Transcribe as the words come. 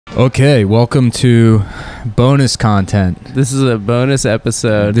Okay, welcome to bonus content. This is a bonus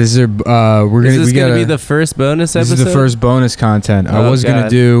episode. This is gonna be the first bonus episode? This is the first bonus content. I was gonna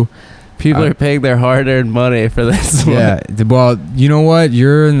do. People are paying their hard-earned money for this one. Yeah. Well, you know what?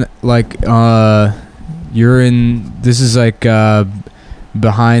 You're in This is like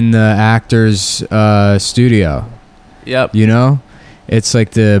behind the actor's studio. Yep. You know. It's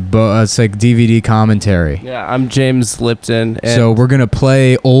like it's like DVD commentary. Yeah, I'm James Lipton. And so we're gonna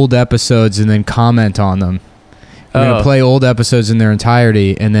play old episodes and then comment on them. We're gonna play old episodes in their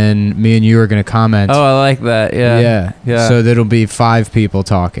entirety, and then me and you are gonna comment. Oh, I like that. Yeah. Yeah. So that'll be 5 people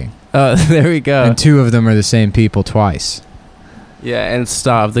talking. Oh, there we go. And 2 of them are the same people twice. Yeah, and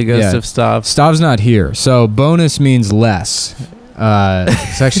Stav, the ghost of Stav. Stav's not here. So bonus means less.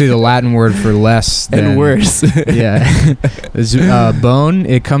 It's actually the Latin word for less than, and worse. Yeah. Bone,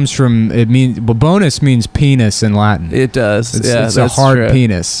 it comes from, bonus means penis in Latin. It does. It's a hard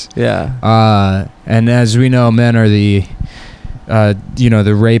penis. Yeah. And as we know, men are the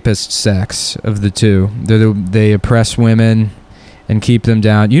rapist sex of the two. They oppress women and keep them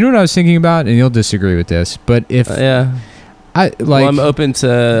down. You know what I was thinking about? And you'll disagree with this, but if I'm open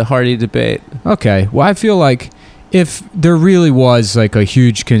to hearty debate. Okay. Well, I feel like if there really was like a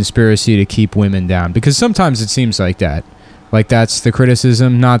huge conspiracy to keep women down, because sometimes it seems like that. Like that's the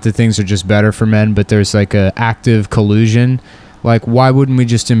criticism, not that things are just better for men, but there's like a active collusion. Like why wouldn't we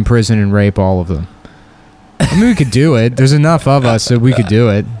just imprison and rape all of them? I mean, we could do it. There's enough of us that we could do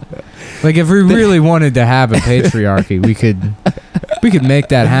it. Like if we really wanted to have a patriarchy, we could make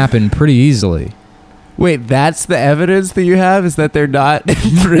that happen pretty easily. Wait, that's the evidence that you have? Is that they're not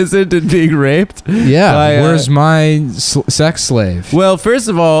imprisoned and being raped? Yeah, where's my sex slave? Well, first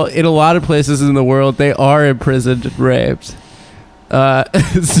of all, in a lot of places in the world, they are imprisoned and raped.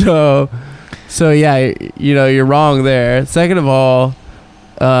 So yeah, you're wrong there. Second of all,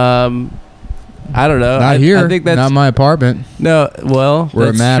 I don't know. Not here. I think that's not my apartment. No, well, where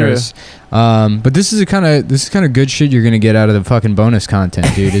it matters. But this is kind of good shit you're gonna get out of the fucking bonus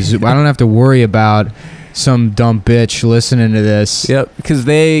content, dude. I don't have to worry about some dumb bitch listening to this. Yep, because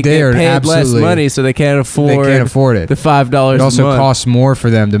they get paid less money, so they can't afford it. The $5. It also costs more for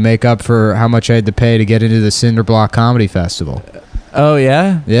them to make up for how much I had to pay to get into the Cinderblock Comedy Festival. Oh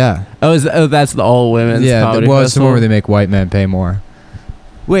yeah. Yeah. That's the all women's. Yeah. Comedy Well, festival? it's the one where they make white men pay more.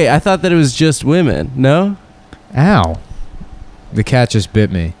 Wait, I thought that it was just women. No. Ow. The cat just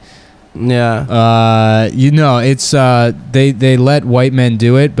bit me. Yeah. It's they let white men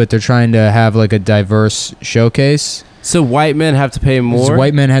do it, but they're trying to have like a diverse showcase. So white men have to pay more?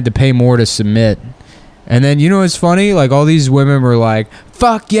 White men had to pay more to submit. And then, it's funny? Like, all these women were like,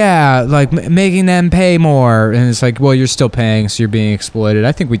 fuck yeah, like, making them pay more. And it's like, well, you're still paying, so you're being exploited.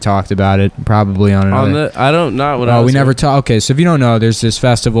 I think we talked about it probably on another... we never talked... Okay, so if you don't know, there's this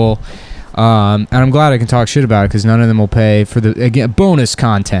festival... and I'm glad I can talk shit about it because none of them will pay for the bonus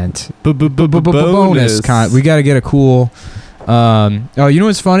content. Bonus content. We got to get a cool. You know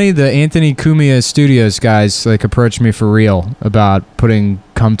what's funny? The Anthony Cumia Studios guys approached me for real about putting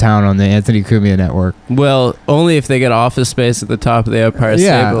Cumtown on the Anthony Cumia network. Well, only if they get office space at the top of the Empire State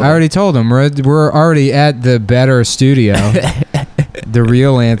Building. Yeah, I already told them we're already at the better studio, the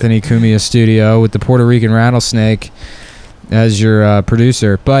real Anthony Cumia studio with the Puerto Rican rattlesnake as your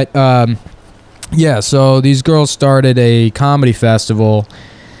producer. But so these girls started a comedy festival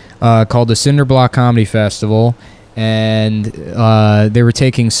called the Cinderblock Comedy Festival, and they were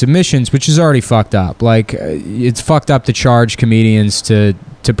taking submissions, which is already fucked up. Like, it's fucked up to charge comedians to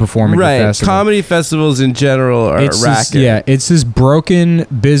perform at the festival. Comedy festivals in general are a racket. It's this broken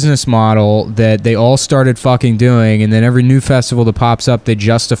business model that they all started fucking doing, and then every new festival that pops up, they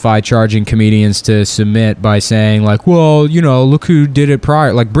justify charging comedians to submit by saying, like, well, look who did it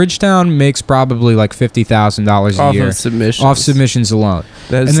prior. Like, Bridgetown makes probably like $50,000 a year. Off submissions alone.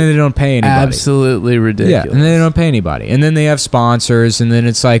 And then they don't pay anybody. Absolutely ridiculous. Yeah, and then they don't pay anybody. And then they have sponsors, and then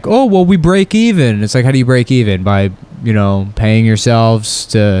it's like, oh, well, we break even. It's like, how do you break even? By paying yourselves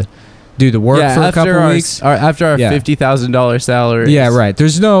to do the work for a couple weeks after our $50,000 salary. Yeah, right.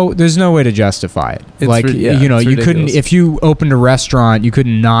 There's no way to justify it. You couldn't, if you opened a restaurant, you could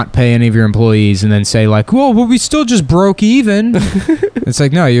not pay any of your employees and then say like, well, we still just broke even. It's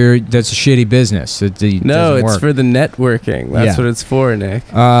like, no, that's a shitty business. It's for the networking. That's what it's for, Nick.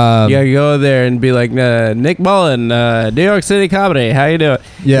 You gotta go there and be like, Nick Mullen, New York City Comedy, how you doing?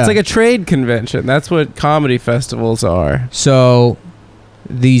 Yeah. It's like a trade convention. That's what comedy festivals are. So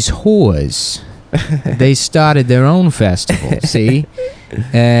these whores, they started their own festival, see?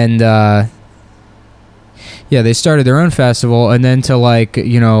 And they started their own festival, and then to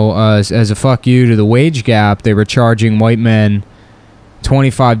as a fuck you to the wage gap, they were charging white men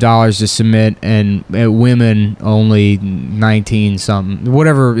 $25 to submit, and women only 19 something,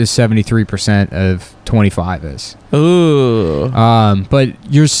 whatever is 73% of 25 is. Ooh. But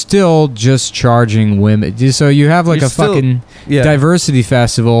you're still just charging women. So you have like fucking diversity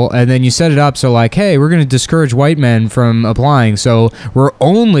festival, and then you set it up so like, hey, we're going to discourage white men from applying, so we're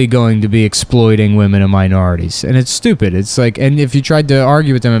only going to be exploiting women and minorities. And it's stupid. It's like, and if you tried to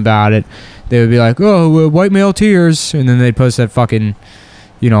argue with them about it, they would be like, oh, white male tears, and then they'd post that fucking,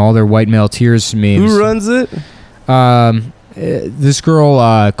 all their white male tears memes. Who runs it? This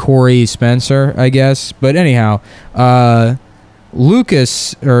girl, Corey Spencer, I guess. But anyhow,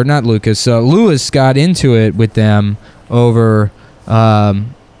 Lewis got into it with them over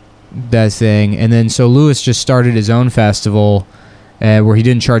that thing, and then so Lewis just started his own festival. Where he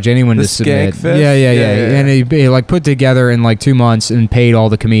didn't charge anyone to submit. Yeah. And he like put together in like 2 months and paid all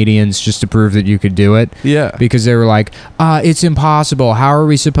the comedians just to prove that you could do it. Yeah. Because they were like, it's impossible. How are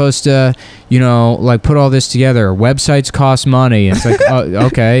we supposed to, like put all this together? Websites cost money. It's like,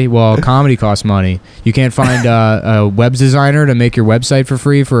 okay, well, comedy costs money. You can't find a web designer to make your website for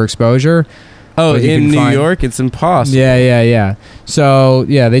free for exposure. Oh, in New York, it's impossible. Yeah. So,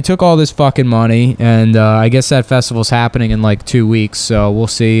 they took all this fucking money, and I guess that festival's happening in like 2 weeks, so we'll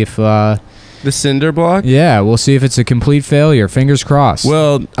see if... the Cinder Block? Yeah, we'll see if it's a complete failure. Fingers crossed.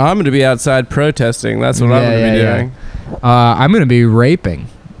 Well, I'm going to be outside protesting. That's what I'm going to be doing. I'm going to be raping.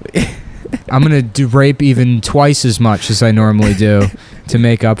 I'm going to rape even twice as much as I normally do to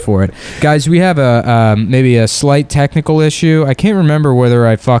make up for it. Guys, we have maybe a slight technical issue. I can't remember whether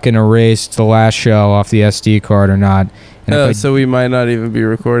I fucking erased the last show off the SD card or not. So we might not even be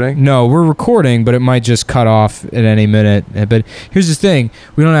recording? No, we're recording, but it might just cut off at any minute. But here's the thing.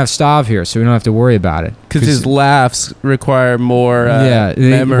 We don't have Stav here, so we don't have to worry about it. Because his laughs require more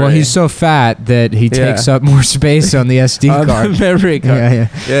memory. Well, he's so fat that he takes up more space on the SD card. The memory card.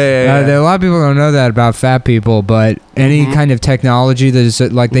 Yeah. A lot of people don't know that about fat people, but any kind of technology that is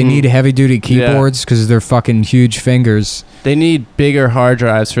like they need heavy-duty keyboards because they're fucking huge fingers. They need bigger hard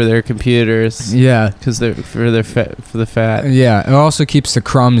drives for their computers. Yeah, because they're for the fat. Yeah, it also keeps the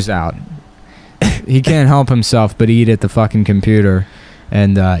crumbs out. He can't help himself but eat at the fucking computer.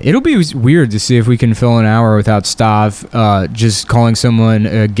 And it'll be weird to see if we can fill an hour without Stav just calling someone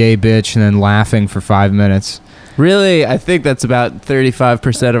a gay bitch and then laughing for 5 minutes. Really? I think that's about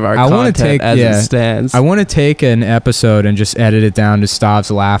 35% of our content as it stands. I want to take an episode and just edit it down to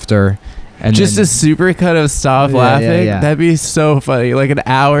Stav's laughter. And just a supercut of Stav laughing? Yeah. That'd be so funny. Like an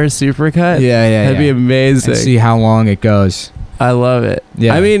hour supercut? Yeah. That'd be amazing. And see how long it goes. I love it.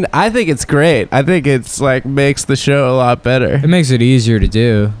 Yeah. I mean, I think it's great. I think it's like makes the show a lot better. It makes it easier to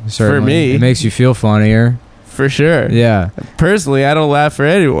do, certainly. For me. It makes you feel funnier. For sure. Yeah. Personally, I don't laugh for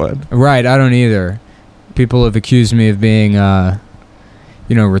anyone. Right, I don't either. People have accused me of being, retarded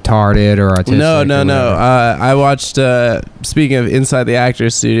or autistic. No. I watched, speaking of Inside the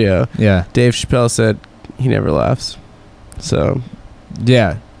Actors Studio, Dave Chappelle said he never laughs. So.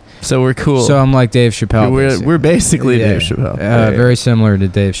 Yeah. So we're cool. So I'm like Dave Chappelle. We're basically Dave Chappelle. Very similar to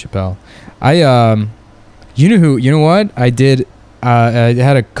Dave Chappelle. You know what? I did, I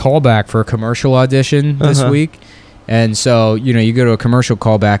had a callback for a commercial audition this week. And so, you go to a commercial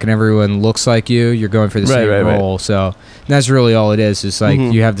callback and everyone looks like you. You're going for the same role. Right. So that's really all it is. It's like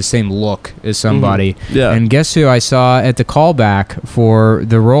you have the same look as somebody. Yeah. And guess who I saw at the callback for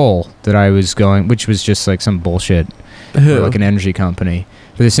the role that I was going, which was just like some bullshit for like an energy company.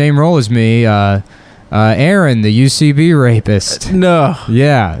 For the same role as me, Aaron, the UCB rapist. No.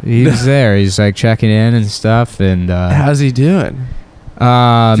 Yeah, he was there. He's like checking in and stuff. And how's he doing?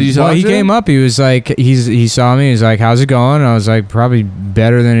 He came up. He was like, he saw me. He's like, "How's it going?" I was like, "Probably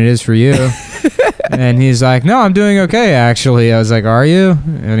better than it is for you." And he's like, "No, I'm doing okay, actually." I was like, "Are you?"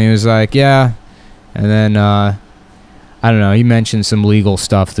 And he was like, "Yeah." And then I don't know. He mentioned some legal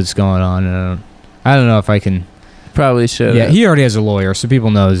stuff that's going on. And I don't know if I can. Probably should. Yeah, he already has a lawyer, so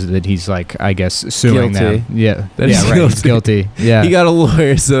people knows that he's like, I guess, suing them. Yeah, he's guilty. Yeah, he got a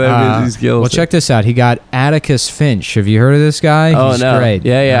lawyer, so that means he's guilty. Well, check this out. He got Atticus Finch. Have you heard of this guy? Oh, he's no. Great.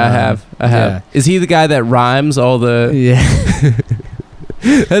 Yeah, I have. Yeah. Is he the guy that rhymes all the? Yeah.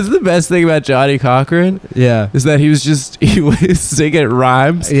 That's the best thing about Johnny Cochran. Yeah, is that he was singing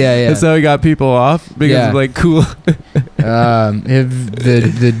rhymes. Yeah. And so he got people off because of like cool. If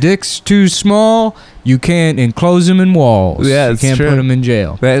the dick's too small, you can't enclose him in walls. Yeah, you can't put him in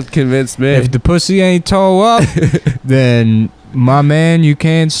jail. That convinced me. If the pussy ain't toe up, then my man, you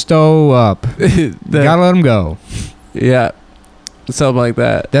can't stow up. You gotta let him go. Yeah. Something like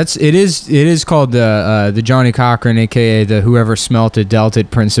that. It is called the Johnny Cochran, aka the whoever smelt it dealt it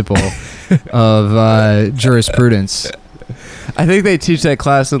principle of jurisprudence. I think they teach that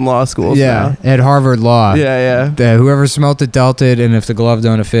class in law schools. Yeah, now. at Harvard Law. Yeah. Whoever smelt it dealt it, and if the glove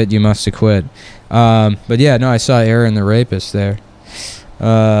don't fit, you must acquit. But yeah, no, I saw Aaron the Rapist there.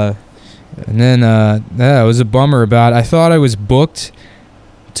 And then it was a bummer about. I thought I was booked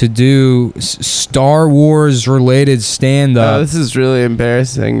to do Star Wars related stand up. Oh, this is really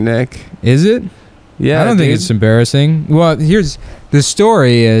embarrassing, Nick. Is it? Yeah, I don't think it's embarrassing. Well, here's the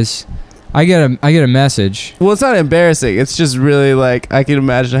story: is I get a message. Well, it's not embarrassing. It's just really like I can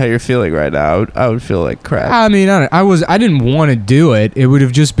imagine how you're feeling right now. I would feel like crap. I mean, I didn't want to do it. It would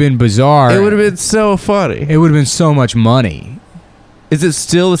have just been bizarre. It would have been so funny. It would have been so much money. Is it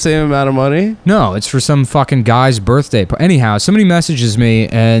still the same amount of money? No, it's for some fucking guy's birthday. Anyhow, somebody messages me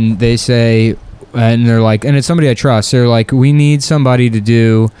and they say, and they're like, and it's somebody I trust. They're like, we need somebody to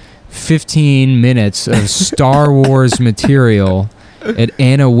do 15 minutes of Star Wars material at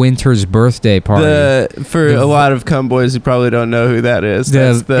Anna Wintour's birthday party. For a lot of Cowboys who probably don't know who that is.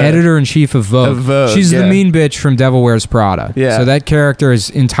 That's the editor-in-chief of Vogue. She's the mean bitch from Devil Wears Prada. Yeah. So that character is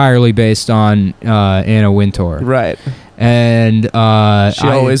entirely based on Anna Wintour. Right. And she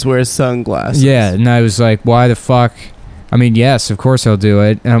always wears sunglasses. Yeah, and I was like, why the fuck? I mean, yes, of course I'll do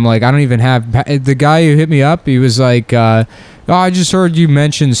it. And I'm like, I don't even have... The guy who hit me up, he was like, oh, I just heard you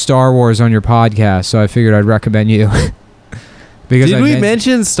mention Star Wars on your podcast, so I figured I'd recommend you. Because Did we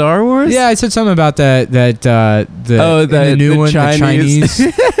mention Star Wars? Yeah, I said something about the new one, Chinese.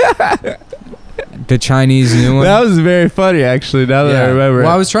 The Chinese new one. That was very funny, actually, now that I remember.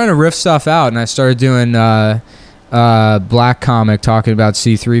 Well, I was trying to riff stuff out, and I started doing Black Comic talking about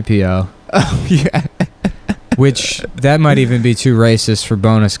C-3PO. Oh, yeah. Which, that might even be too racist for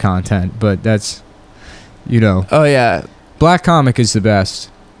bonus content, but that's, Oh, yeah. Black Comic is the best.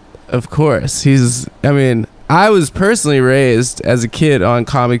 Of course. I was personally raised as a kid on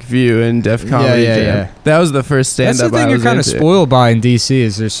Comic View and Def Comedy Jam. Yeah. That was the first stand-up I was into. That's the thing you're kind of spoiled by in DC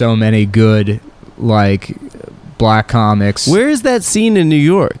is there's so many good, like, black comics. Where is that scene in New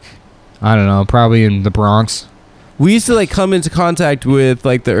York? I don't know. Probably in the Bronx. We used to, like, come into contact with,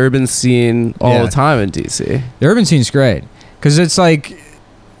 like, the urban scene all the time in DC. The urban scene's great. Because it's, like...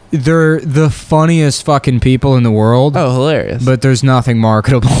 They're the funniest fucking people in the world. Oh, hilarious. But there's nothing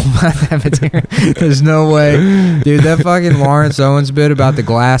marketable about that material. There's no way. Dude, that fucking Lawrence Owens bit about the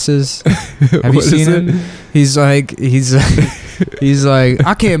glasses. Have you seen him? He's like,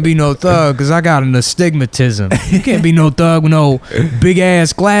 I can't be no thug because I got an astigmatism. You can't be no thug with no big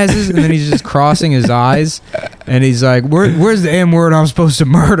ass glasses. And then he's just crossing his eyes. And he's like, where's the M word I'm supposed to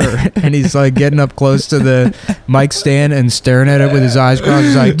murder? And he's like getting up close to the mic stand and staring at it with his eyes crossed.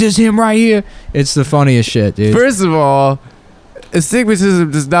 He's like, this him right here. It's the funniest shit, dude. First of all,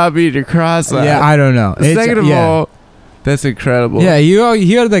 astigmatism does not mean you're cross-eyed. Yeah, I don't know. Second of all, that's incredible. Yeah,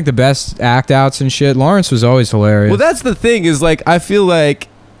 he had like the best act outs and shit. Lawrence was always hilarious. Well, that's the thing is like I feel like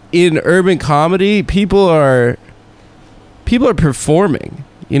in urban comedy, people are performing,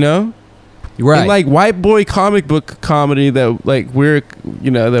 Right. In like white boy comic book comedy that like we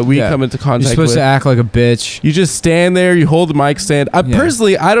come into contact with. You're supposed to act like a bitch. You just stand there, you hold the mic stand.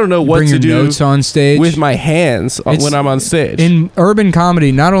 Personally, I don't know what to do notes on stage with my hands when I'm on stage. In urban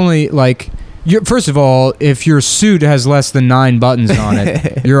comedy, not only like first of all, if your suit has less than 9 buttons on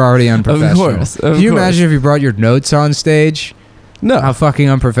it, you're already unprofessional. Of course. Can you imagine if you brought your notes on stage? No. How fucking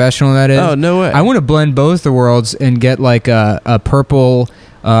unprofessional that is. Oh, no way. I want to blend both the worlds and get like a purple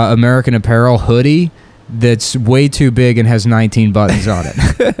American Apparel hoodie that's way too big and has 19 buttons on it.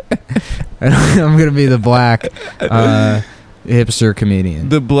 And I'm going to be the black hipster comedian.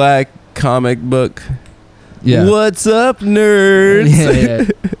 The black comic book. Yeah. What's up, nerds? Yeah.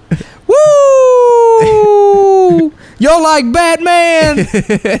 Woo! Y'all like Batman?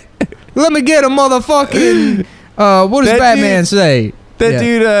 Let me get a motherfucking... what does Batman say? That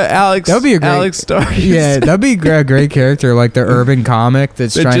dude, Alex. That'd be a great, Alex Starr. Yeah, that'd be a great character, like the urban comic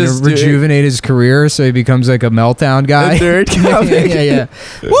that's trying to rejuvenate his career, so he becomes like a meltdown guy. The third comic. Yeah.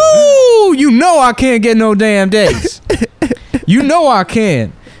 Woo! You know I can't get no damn dates. You know I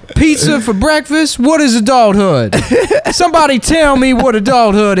can. Pizza for breakfast? What is adulthood? Somebody tell me what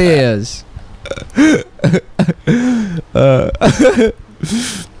adulthood is.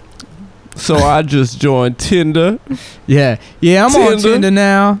 So I just joined Tinder. Yeah, I'm on Tinder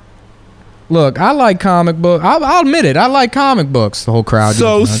now. Look, I like comic books. I'll admit it. I like comic books. The whole crowd.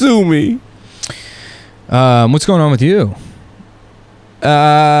 So sue me. What's going on with you?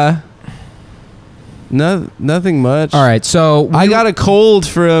 Nothing much. All right, so I got a cold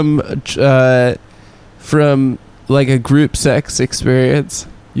from like a group sex experience.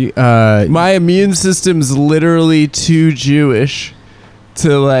 My immune system's literally too Jewish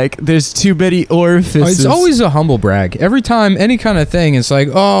to like, there's too many orifices. It's always a humble brag. Every time, any kind of thing, it's like,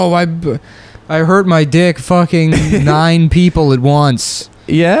 oh, I hurt my dick fucking 9 people at once.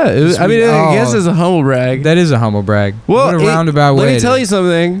 Yeah, I guess it's a humble brag. That is a humble brag. Well, what a roundabout way. Let me tell you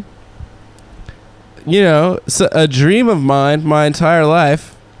something. You know, so a dream of mine my entire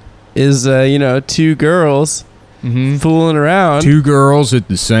life is, 2 girls fooling around. 2 girls at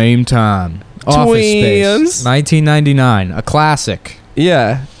the same time. Office Space. 1999. A classic.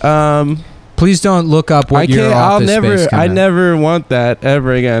 Yeah. Please don't look up what your Office Space I never want that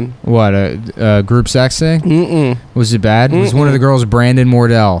ever again. What, a group sex thing? Mm-mm. Was it bad? Was one of the girls Brandon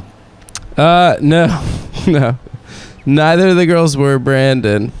Mordell? No. No. Neither of the girls were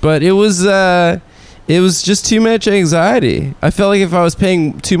Brandon. But it was just too much anxiety. I felt like if I was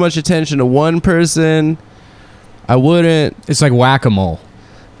paying too much attention to one person, I wouldn't. It's like whack-a-mole.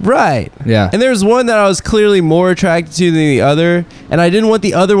 Right. Yeah. And there was one that I was clearly more attracted to than the other, and I didn't want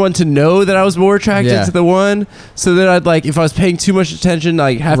the other one to know that I was more attracted to the one, so that I'd like, if I was paying too much attention,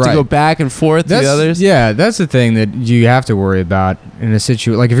 like have to go back and forth to the others. Yeah, that's the thing that you have to worry about in a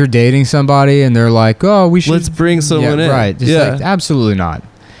situation. Like if you're dating somebody and they're like, "Oh, let's bring someone in." Right. Just like, absolutely not.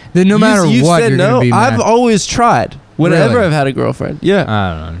 Then no matter what, you're gonna be mad. I've always tried. Whenever I've had a girlfriend. Yeah.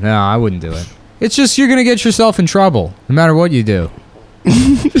 I don't know. No, I wouldn't do it. It's just you're gonna get yourself in trouble no matter what you do.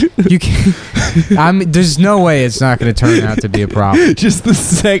 You can't. There's no way it's not going to turn out to be a problem. Just the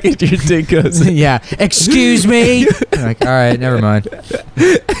second your dick goes in. Yeah. Excuse me. Like, all right, never mind.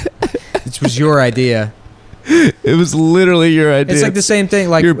 This was your idea. It was literally your idea. It's like the same thing.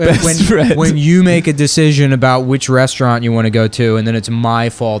 Like your best friend. When you make a decision about which restaurant you want to go to, and then it's my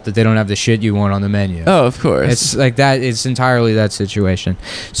fault that they don't have the shit you want on the menu. Oh, of course. It's like that. It's entirely that situation.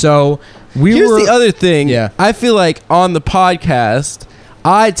 So here's the other thing. Yeah. I feel like on the podcast,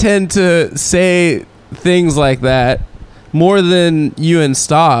 I tend to say things like that more than you and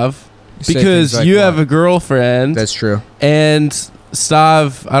Stav, because like you have a girlfriend. That's true. And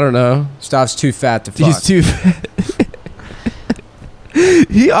Stav, I don't know. Stav's too fat to fuck. He's too fat.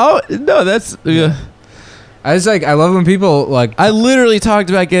 That's... I love when people like... I literally talked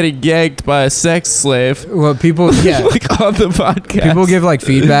about getting gagged by a sex slave. Well, people... Yeah. Like on the podcast. People give like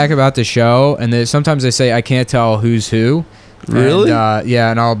feedback about the show, and sometimes they say, I can't tell who's who. Really? And,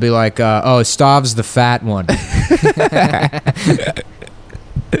 yeah, and I'll be like, oh, Stav's the fat one.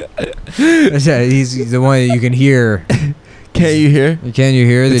 He's the one that you can hear. Can you hear? Can you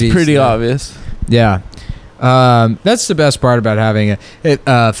hear that? It's pretty obvious. Yeah. That's the best part about having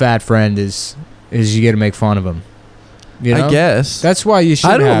a fat friend is you get to make fun of him. You know? I guess. That's why you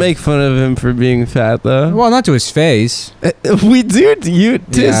should. I don't make fun of him for being fat, though. Well, not to his face. We do to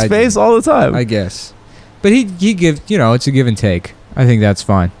his face all the time. I guess. But he gives, it's a give and take. I think that's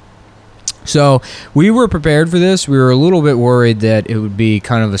fine. So we were prepared for this. We were a little bit worried that it would be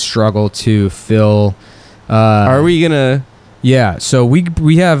kind of a struggle to fill. Are we gonna? Yeah. So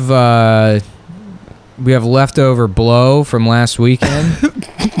we have leftover blow from last weekend,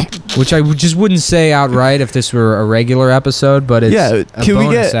 which I just wouldn't say outright if this were a regular episode, but it's a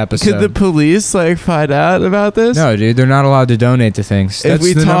bonus episode. Could the police find out about this? No, dude, they're not allowed to donate to things. If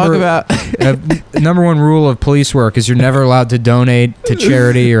we talk about number one rule of police work is you're never allowed to donate to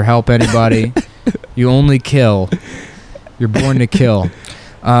charity or help anybody. You only kill. You're born to kill.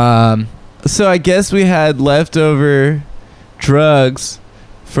 So I guess we had leftover drugs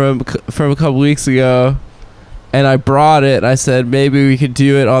from a couple weeks ago, and I brought it. I said maybe we could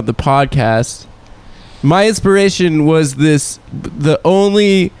do it on the podcast. My inspiration was the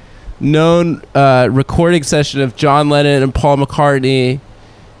only known recording session of John Lennon and Paul McCartney.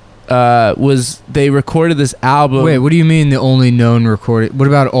 They recorded this album. Wait, what do you mean the only known recording? What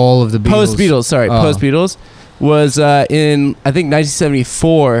about all of the Beatles? Post-Beatles, sorry. Post-Beatles was in, I think,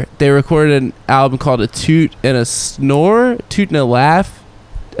 1974. They recorded an album called A Toot and a Snore, Toot and a Laugh,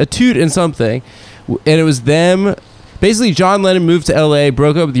 A Toot and something. And it was them. Basically, John Lennon moved to LA,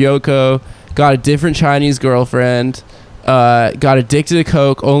 broke up with Yoko, got a different Chinese girlfriend, got addicted to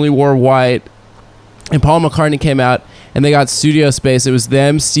coke, only wore white. And Paul McCartney came out, and they got studio space. It was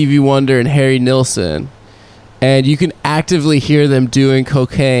them, Stevie Wonder, and Harry Nilsson. And you can actively hear them doing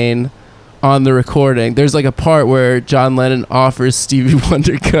cocaine on the recording. There's a part where John Lennon offers Stevie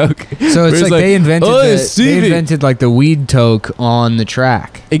Wonder coke. So it's like they invented the weed toke on the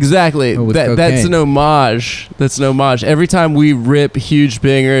track. Exactly. That's an homage. Every time we rip huge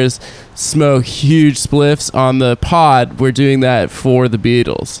bangers, smoke huge spliffs on the pod, we're doing that for the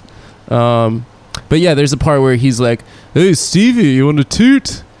Beatles. But yeah, there's a part where he's like, "Hey Stevie, you want a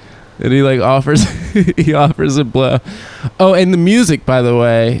toot?" And he offers a blow. Oh, and the music, by the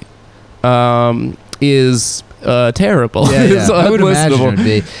way, is terrible. Yeah, It's I would imagine it unlistenable. would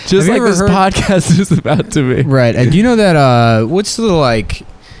be. Just Have you like ever this heard- podcast is about to be. Right. And do you know that, what's the, like,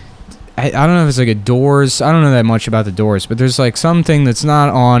 I don't know if it's like a Doors. I don't know that much about the Doors, but there's like something that's not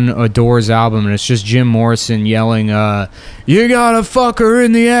on a Doors album, and it's just Jim Morrison yelling, "You gotta fuck her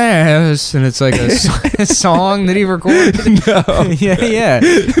in the ass," and it's like a song that he recorded. No. yeah.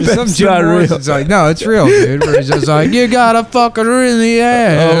 There's some Jim not real. Morrison's like, no, it's real, dude. Where he's just like, "You gotta fuck her in the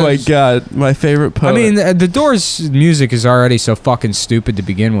ass." Oh my god, my favorite poet. I mean, the Doors' music is already so fucking stupid to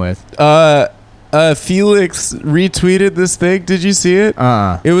begin with. Felix retweeted this thing. Did you see it?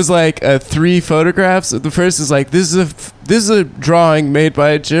 It was like 3 photographs. The first is like, this is a drawing made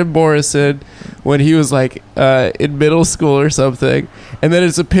by Jim Morrison when he was like in middle school or something, and then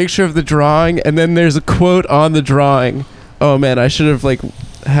it's a picture of the drawing, and then there's a quote on the drawing. Oh man, I should have like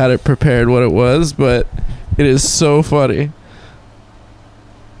had it prepared what it was, but it is so funny.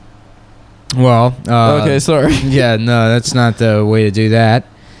 Well, Okay, sorry. yeah, no, that's not the way to do that.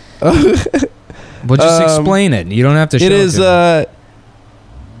 Well, just explain it. You don't have to show It is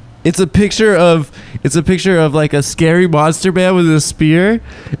it's a picture of like a scary monster man with a spear,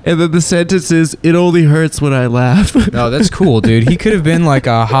 and then the sentence is, "It only hurts when I laugh." No, that's cool, dude. He could have been like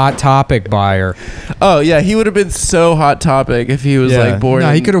a Hot Topic buyer. Oh yeah, he would have been so Hot Topic if he was like born.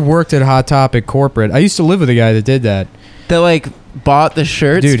 No, he could have worked at Hot Topic corporate. I used to live with a guy that did that. That like bought the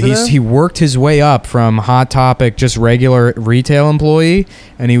shirts. Dude, for them? he worked his way up from Hot Topic, just regular retail employee,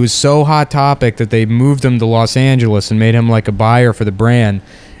 and he was so Hot Topic that they moved him to Los Angeles and made him like a buyer for the brand.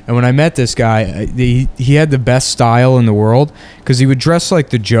 And when I met this guy, he had the best style in the world because he would dress like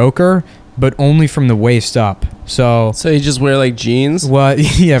the Joker, but only from the waist up. So he just wear like jeans. well,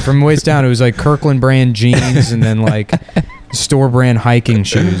 yeah, from the waist down, it was like Kirkland brand jeans and then like store brand hiking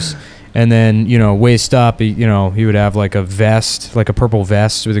shoes. And then, waist up, he would have like a vest, like a purple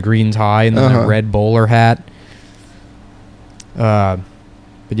vest with a green tie and then a red bowler hat. But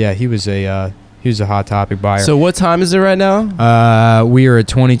yeah, he was a Hot Topic buyer. So what time is it right now? We are at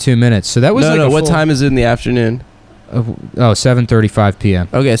 22 minutes. So that was What time is it in the afternoon? 7:35 p.m.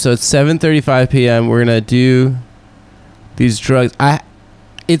 Okay, so it's 7:35 p.m. We're gonna do these drugs.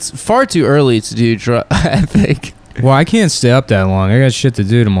 It's far too early to do drugs. I think. Well, I can't stay up that long. I got shit to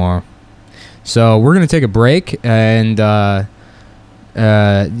do tomorrow. So we're gonna take a break and then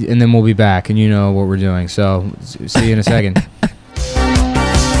we'll be back, and you know what we're doing. So see you in a second. Push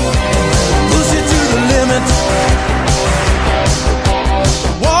it to the limit.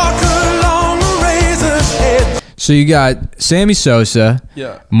 Walk along the razor's edge. So you got Sammy Sosa,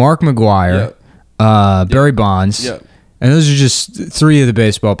 Yeah. Mark McGwire, Barry Bonds, Yeah. and those are just 3 of the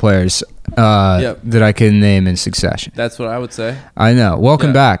baseball players that I can name in succession. That's what I would say. I know.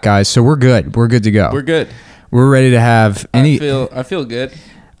 Welcome back, guys. So we're good. We're good to go. We're good. We're ready to have any. I feel good.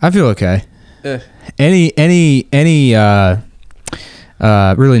 I feel okay. Eh.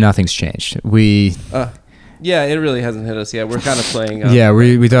 Really nothing's changed. Yeah, it really hasn't hit us yet. We're kind of playing.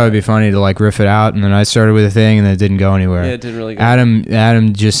 We thought it'd be funny to like riff it out, and then I started with a thing, and then it didn't go anywhere. Yeah, it didn't really go.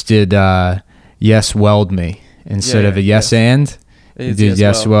 Adam just did yes weld me instead of a yes and. You did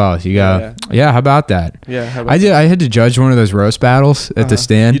yes well. You got how about that? Yeah, how about I had to judge one of those roast battles at the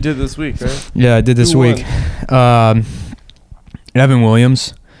stand. You did this week, right? Yeah, I did this Who won? week. Evan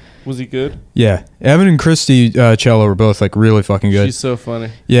Williams. Was he good? Yeah, Evan and Christy Cello were both like really fucking good. She's so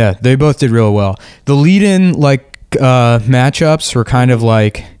funny. Yeah, they both did real well. The lead-in matchups were kind of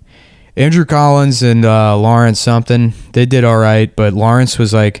like Andrew Collins and Lawrence something. They did all right, but Lawrence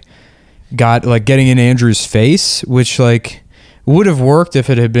was getting in Andrew's face, which would have worked if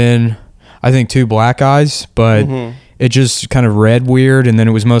it had been, I think, 2 black guys, but it just kind of read weird, and then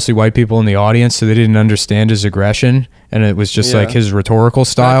it was mostly white people in the audience, so they didn't understand his aggression, and it was just his rhetorical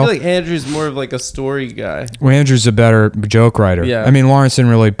style. I feel like Andrew's more of like a story guy. Well, Andrew's a better joke writer. Yeah. I mean, Lawrence didn't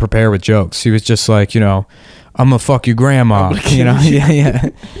really prepare with jokes. He was just like, I'm gonna fuck your grandma. Yeah.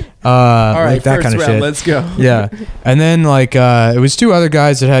 All right, like that first kind of round, shit. let's go. Yeah. And then it was 2 other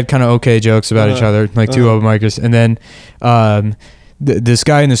guys that had kind of okay jokes about each other, like 2 open micers. And then this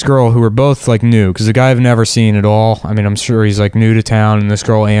guy and this girl who were both new, because the guy I've never seen at all. I mean, I'm sure he's new to town, and this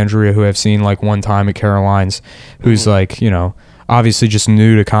girl Andrea, who I've seen one time at Caroline's, who's obviously just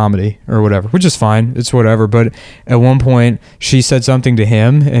new to comedy or whatever, which is fine. It's whatever. But at one point, she said something to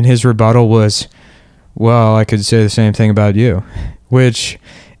him, and his rebuttal was, "Well, I could say the same thing about you," which,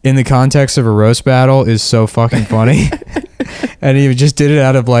 in the context of a roast battle, is so fucking funny. And he just did it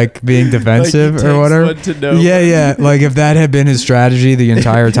out of being defensive or whatever. Yeah. If that had been his strategy the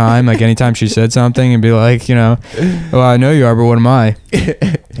entire time, anytime she said something, and be well, I know you are, but what am I?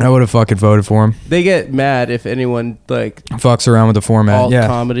 I would have fucking voted for him. They get mad if anyone like Fucks around with the format. alt Yeah.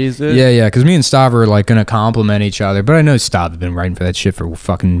 comedies it. Yeah. Because me and Stav are like gonna compliment each other, but I know Stav has been writing for that shit for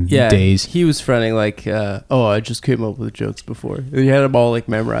fucking days. He was fronting like, oh, I just came up with jokes before. He had them all like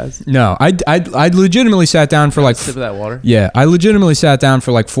memorized. No, I legitimately sat down for like Sip of that water. Yeah, I legitimately sat down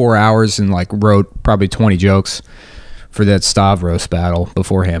for like 4 hours and like wrote probably 20 jokes for that Stav roast battle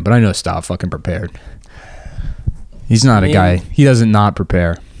beforehand. But I know Stav fucking prepared. He's not a guy. He doesn't not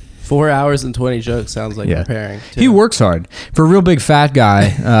prepare. 4 hours and 20 jokes sounds like preparing. Too. He works hard. For a real big fat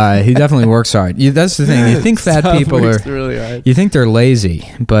guy, he definitely works hard. That's the thing. You think fat people are really hard. You think they're lazy,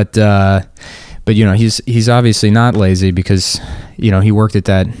 but you know, he's obviously not lazy because, you know, he worked at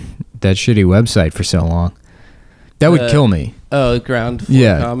that shitty website for so long. That would kill me. Oh, ground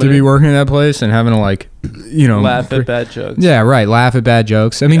floor comedy? To be working at that place and having to, like, you know, laugh at bad jokes. Yeah, right. Laugh at bad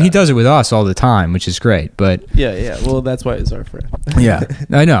jokes. I mean, he does it with us all the time, which is great. But yeah. Well, that's why he's our friend. Yeah,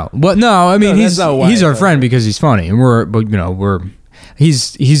 I know. Well, no, I mean, he's our friend because he's funny, and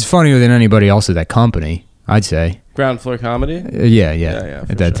he's funnier than anybody else at that company, I'd say. Ground floor comedy. Yeah,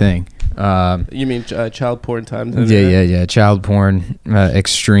 at that sure. thing. You mean child porn times? Yeah. Child porn,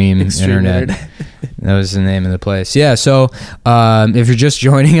 extreme internet. That was the name of the place. Yeah. So, if you're just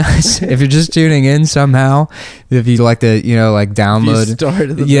joining us, if you're just tuning in somehow, if you'd like to, you know, like download.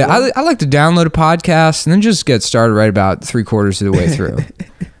 I like to download a podcast and then just get started right about 3/4 of the way through.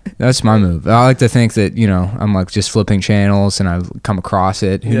 That's my move. I like to think that, you know, I'm like just flipping channels and I've come across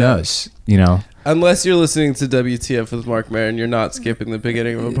it. Who knows? You know. Unless you're listening to WTF with Mark Maron, you're not skipping the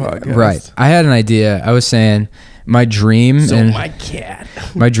beginning of a podcast. Right. I had an idea. I was saying my dream. My cat.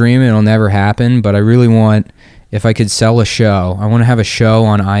 My dream, it'll never happen, but I really want, if I could sell a show, I want to have a show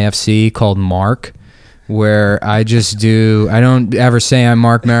on IFC called Mark, where I don't ever say I'm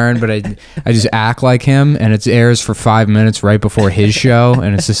Mark Maron, but I just act like him, and it airs for 5 minutes right before his show,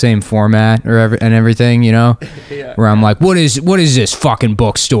 and it's the same format and everything, you know? Yeah. Where I'm like, what is this fucking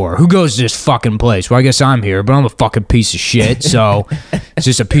bookstore? Who goes to this fucking place? Well, I guess I'm here, but I'm a fucking piece of shit, so it's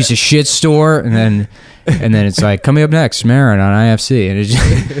just a piece of shit store, and then it's like, coming up next, Maron on IFC, and it's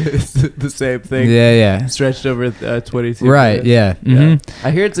just the same thing. Yeah. Stretched over 22 Right, minutes. yeah. Mm-hmm.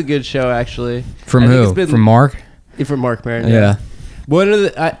 I hear it's a good show, actually. From who? From Mark? From Mark Maron. Yeah. One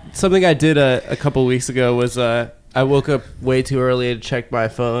of something I did a couple weeks ago was I woke up way too early and checked my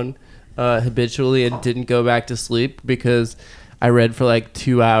phone habitually and didn't go back to sleep because I read for like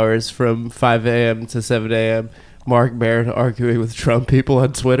 2 hours from 5 a.m. to 7 a.m. Mark Maron arguing with Trump people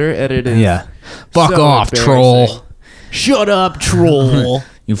on Twitter, and it is fuck off, troll. Shut up, troll.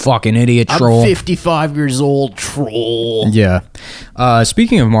 You fucking idiot, troll. I'm 55 years old, troll. Yeah.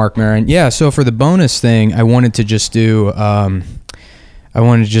 Speaking of Mark Maron, so for the bonus thing, I wanted to just do. I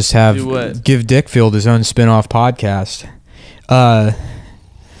wanted to just give Dickfield his own spin-off podcast. I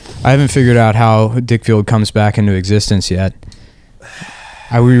haven't figured out how Dickfield comes back into existence yet.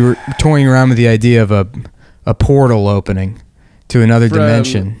 We were toying around with the idea of a portal opening to another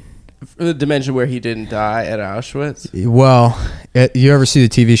dimension. The dimension where he didn't die at Auschwitz? Well, you ever see the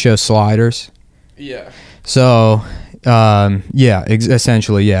TV show Sliders? Yeah. So,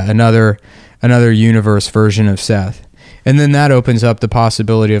 essentially, another universe version of Seth. And then that opens up the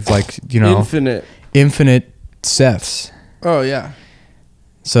possibility of, like, you know... Infinite Seths. Oh, yeah.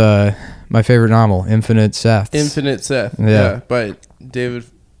 It's my favorite novel, Infinite Seths. Infinite Seth. Yeah. By David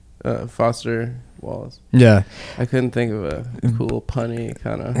Foster Wallace. Yeah. I couldn't think of a cool punny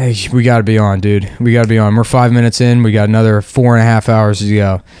kind of... Hey, we got to be on, dude. We got to be on. We're 5 minutes in. We got another 4.5 hours to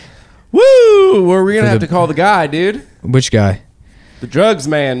go. Woo! Well, we're going to have to call the guy, dude. Which guy? The drugs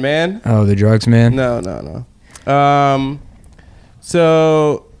man. Oh, the drugs man? No.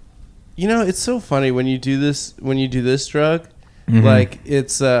 So, you know, it's so funny when you do this drug, like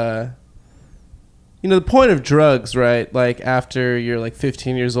it's, you know, the point of drugs, right? Like after you're like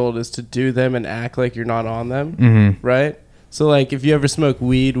 15 years old is to do them and act like you're not on them, right? So like if you ever smoke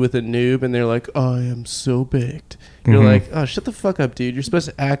weed with a noob and they're like, oh, I am so baked. You're like, oh, shut the fuck up, dude. You're supposed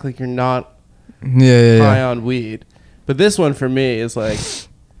to act like you're not high on weed. But this one for me is like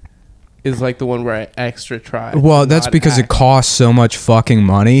the one where I extra try. Well, that's because it costs so much fucking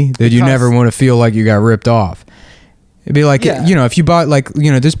money that you never want to feel like you got ripped off. It'd be like, you know, if you bought like,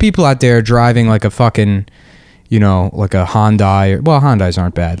 you know, there's people out there driving like a fucking, you know, like a Hyundai. Well, Hyundais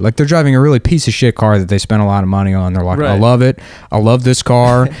aren't bad. Like they're driving a really piece of shit car that they spent a lot of money on. They're like, I love it. I love this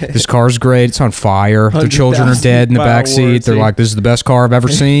car. This car's great. It's on fire. Their children are dead in the back seat. They're like, this is the best car I've ever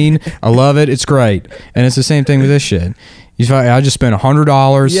seen. I love it. It's great. And it's the same thing with this shit. I just spent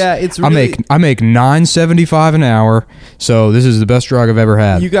 $100. Yeah, it's really, I make $9.75 an hour, so this is the best drug I've ever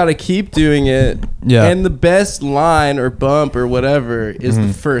had. you got to keep doing it. Yeah. And the best line or bump or whatever is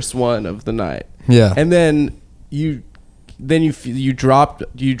the first one of the night. Yeah. And then you drop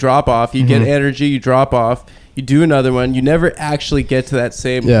off, you get energy, you drop off, you do another one, you never actually get to that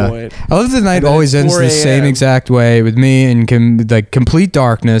same point. I love the night And then always it's ends 4 the same a.m. exact way with me in complete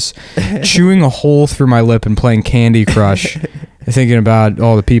darkness, chewing a hole through my lip and playing Candy Crush, thinking about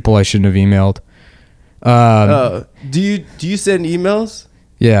all the people I shouldn't have emailed. Do you send emails?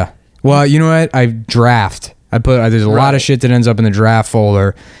 Yeah. Well, you know what? I draft. There's a lot of shit that ends up in the draft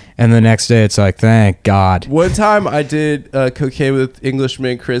folder, and the next day it's like, thank God. One time I did cocaine with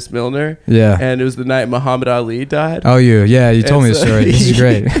Englishman Chris Milner. Yeah. And it was the night Muhammad Ali died. Oh, you told me the story. This is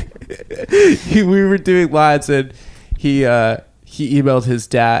great. We were doing lines, and he emailed his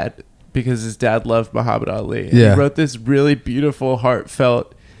dad because his dad loved Muhammad Ali. And Yeah. he wrote this really beautiful,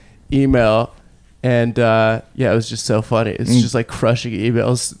 heartfelt email. And it was just so funny. It's just like crushing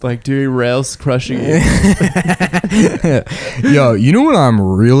emails, like doing rails, crushing emails. Yo, you know when I'm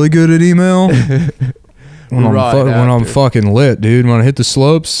really good at email? When I'm fucking lit, dude. When I hit the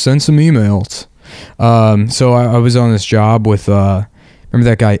slopes, send some emails. So I was on this job with remember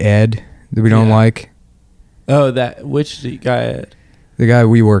that guy Ed that we don't like? Oh, which guy? The guy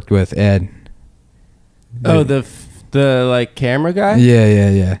we worked with, Ed. Oh, the like camera guy?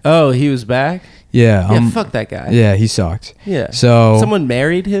 Yeah. Oh, he was back? Yeah. Yeah, fuck that guy. Yeah, he sucked. Yeah. So someone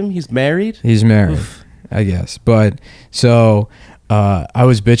married him? He's married? He's married, I guess. But so I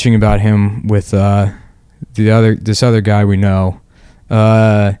was bitching about him with this other guy we know.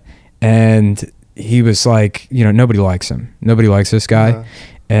 And he was like, nobody likes him. Nobody likes this guy. Uh-huh.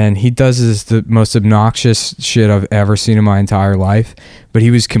 And he does the most obnoxious shit I've ever seen in my entire life. But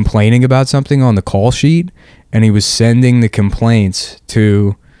he was complaining about something on the call sheet, and he was sending the complaints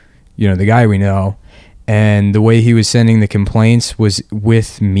to, the guy we know. And the way he was sending the complaints was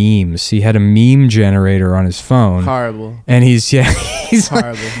with memes. He had a meme generator on his phone. Horrible. And he's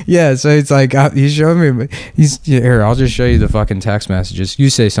horrible. So it's like he's showing me. Here. I'll just show you the fucking text messages. You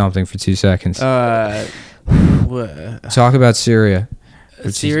say something for 2 seconds. Talk about Syria.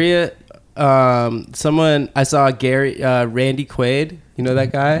 Syria. Someone I saw Randy Quaid. You know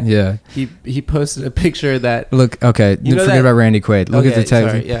that guy? Yeah. He posted a picture that. Look. Okay. Forget about Randy Quaid. Look at the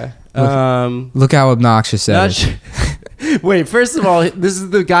text. Sorry, yeah. Look how obnoxious that is. Wait, first of all, this is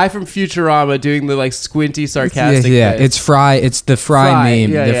the guy from Futurama doing the like squinty sarcastic Yeah, face. it's Fry. It's the Fry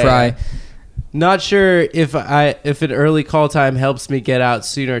meme. Yeah, Fry. Yeah. Not sure if an early call time helps me get out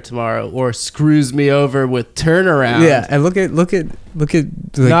sooner tomorrow or screws me over with turnaround. Yeah, and look at.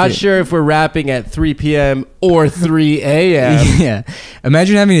 Not sure if we're rapping at 3 p.m. or 3 a.m. Yeah,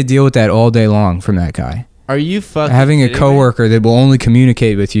 imagine having to deal with that all day long from that guy. Are you fucking having a kidding coworker that will only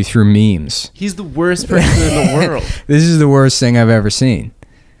communicate with you through memes? He's the worst person in the world. This is the worst thing I've ever seen.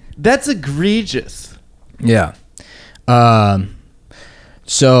 That's egregious. Yeah.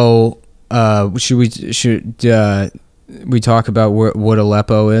 So should we talk about what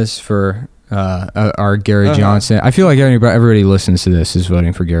Aleppo is for our Gary Johnson? I feel like everybody listens to this is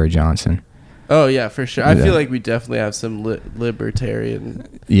voting for Gary Johnson. Oh yeah, for sure. I feel like we definitely have some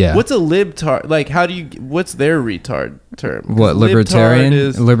libertarian. Yeah. What's a libtard? Like, what's their retard term? What, libertarian?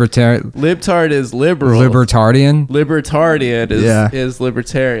 Libtard is liberal. Libertarian? Libertarian is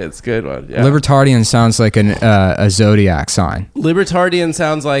libertarian. It's a good one. Yeah. Libertarian sounds like a zodiac sign. Libertarian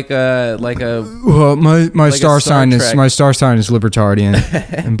sounds like a. Well, my like star sign is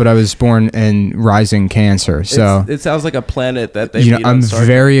libertarian, but I was born in rising Cancer. So it sounds like a planet that they. I'm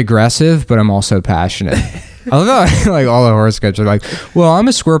very aggressive, but I'm also passionate. I love how like all the horoscopes are like, well, I'm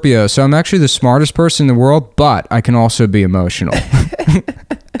a Scorpio, so I'm actually the smartest person in the world, but I can also be emotional.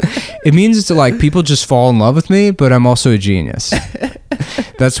 It means it's like people just fall in love with me, but I'm also a genius.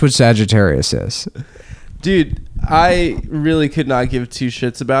 That's what Sagittarius is. Dude, I really could not give two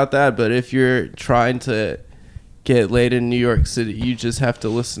shits about that, but if you're trying to get laid in New York City, you just have to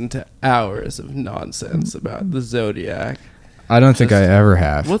listen to hours of nonsense about the zodiac. I don't think I ever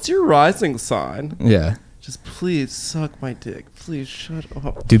have. What's your rising sign? Yeah. Just please suck my dick. Please shut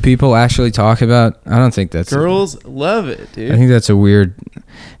up. Do people actually talk about? I don't think that's. Girls love it, dude. I think that's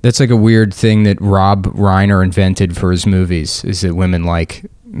like a weird thing that Rob Reiner invented for his movies. Is that women like?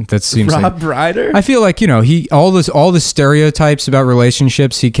 That seems Rob Reiner? I feel like he all the stereotypes about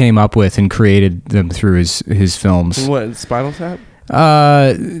relationships he came up with and created them through his films. What, Spinal Tap?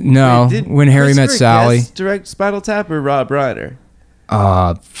 No. Wait, When Harry Met Sally. Guest direct Spinal Tap or Rob Reiner?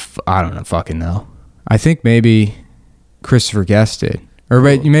 I don't know. Fucking know. I think maybe Christopher Guest did, Or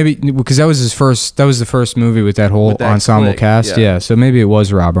wait, maybe because that was his first. That was the first movie with that whole With that ensemble clique, cast. yeah. Yeah, so maybe it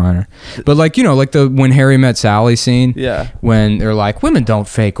was Rob Reiner. But like like the when Harry Met Sally scene. Yeah. When they're like, women don't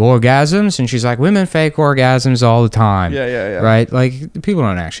fake orgasms, and she's like, women fake orgasms all the time. Yeah. Right? Like people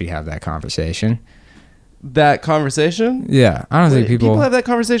don't actually have that conversation. That conversation? Yeah, I don't think people have that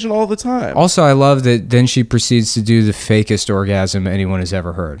conversation all the time. Also, I love that then she proceeds to do the fakest orgasm anyone has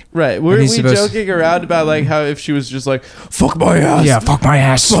ever heard. Right. Weren't he's we supposed- joking around about like how if she was just like, fuck my ass. Yeah, fuck my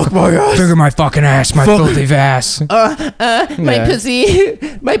ass. Fuck my ass. Finger my fucking ass, my filthy ass. My Yeah. pussy.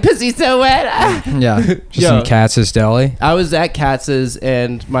 My pussy's so wet. Yeah, just Yo. some Katz's Deli. I was at Katz's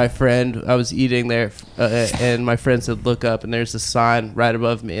and my friend, I was eating there and my friend said, look up, and there's a sign right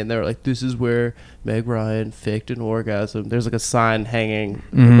above me, and they were like, this is where Meg Ryan faked an orgasm. There's like a sign hanging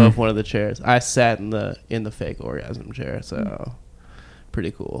above one of the chairs. I sat in the fake orgasm chair, so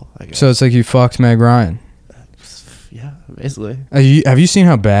pretty cool, I guess. So it's like you fucked Meg Ryan. Yeah, basically. Have you seen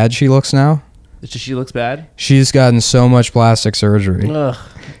how bad she looks now? She looks bad. She's gotten so much plastic surgery. Ugh.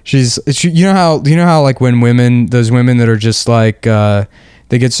 You know how like when those women that are just like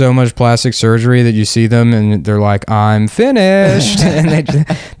they get so much plastic surgery that you see them and they're like, I'm finished, and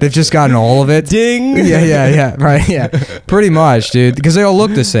they've just gotten all of it. Ding. Yeah, right, yeah, pretty much, dude. Because they all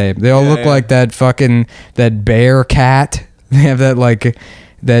look the same. They all look like that bear cat. They have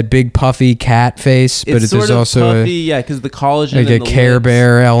that big puffy cat face, but It's sort there's of also puffy, because the collagen like in a the Care lips.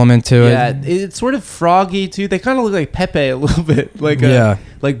 Bear element to it. Yeah, it's sort of froggy too. They kind of look like Pepe a little bit, like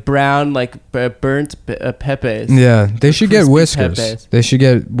like brown, like burnt Pepes. Yeah, they should get Crispy whiskers. Pepes. They should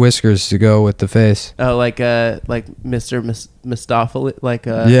get whiskers to go with the face. Oh, like Mr. Mistopheles, like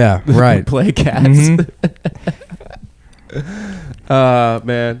Yeah, right. play cats.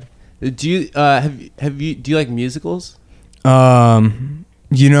 Man, do you do you like musicals?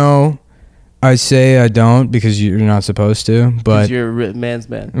 I say I don't because you're not supposed to, 'Cause but you're a man's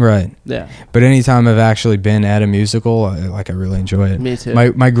man. right. Yeah, But anytime I've actually been at a musical, I really enjoy it. me too.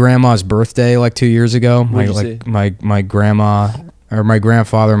 My grandma's birthday like 2 years ago. What'd you see? My grandma or my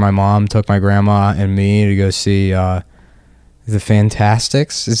grandfather and my mom took my grandma and me to go see the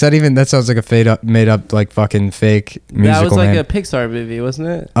Fantastics. Is that even? That sounds like a made up like fucking fake musical that was like name. a Pixar movie, wasn't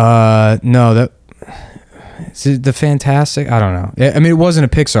it? No, that. Is it the Fantastic? I don't know. I mean, it wasn't a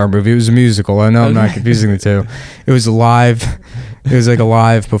Pixar movie. It was a musical. I know I'm not confusing the two. It was live. It was like a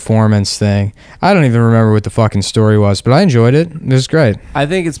live performance thing. I don't even remember what the fucking story was, but I enjoyed it. It was great. I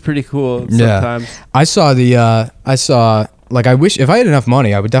think it's pretty cool Yeah. sometimes. I saw like I wish if I had enough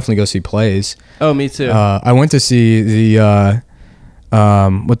money, I would definitely go see plays. Oh, me too. I went to see the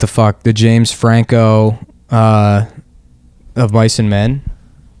what the fuck, the James Franco of Mice and Men.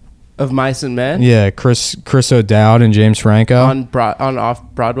 Of Mice and Men? Yeah, Chris O'Dowd and James Franco. On off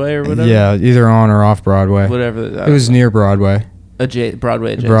Broadway or whatever? Yeah, either on or off Broadway. Whatever. It was near Broadway.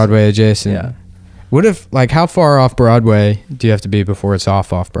 Broadway adjacent. Broadway adjacent. Yeah. What if, like, how far off Broadway do you have to be before it's off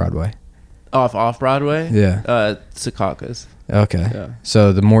Broadway? Off Broadway? Yeah. Secaucus. Okay. Yeah.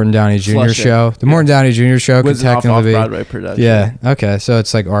 So the Morton Downey Jr. Flushing. show. The Morton Downey Jr. show could Was an technically be. off-Broadway production. Yeah. Okay. So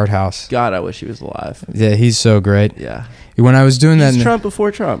it's like art house. God, I wish he was alive. Yeah, he's so great. Yeah. When I was doing that, He's Trump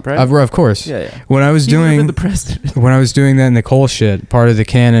before Trump, right? of course. Yeah. When I was He would've doing been the president. when I was doing that Nicole shit, part of the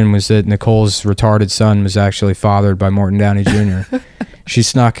canon was that Nicole's retarded son was actually fathered by Morton Downey Jr. She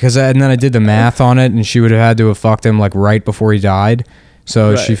snuck and then I did the math on it, and she would have had to have fucked him like right before he died.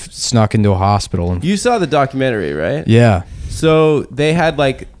 So Right. she snuck into a hospital. And You saw the documentary, right? yeah, So they had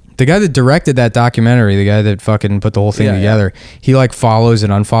like the guy that directed that documentary, the guy that fucking put the whole thing Yeah, together, he like follows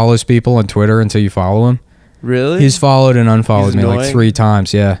and unfollows people on Twitter until you follow him. really? He's followed and unfollowed He's me like annoying? 3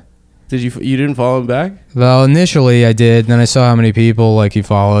 times. Yeah. Did you didn't follow him back? Well, initially I did. Then I saw how many people like he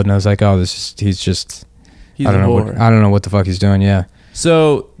followed, and I was like, oh, he's just. He's I don't a know. whore. I don't know what the fuck he's doing. Yeah.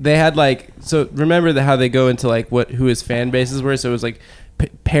 So they had remember how they go into like who his fan bases were. So it was like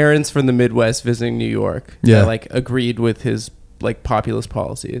parents from the Midwest visiting New York. Yeah. That, like agreed with his like populist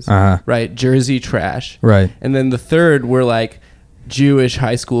policies. Uh-huh. Right. Jersey trash. Right. And then the third were like Jewish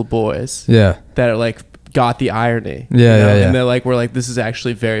high school boys Yeah. that are like got the irony. Yeah, yeah. And they're like, we're like, this is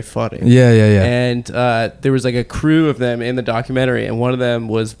actually very funny. Yeah. And there was like a crew of them in the documentary, and one of them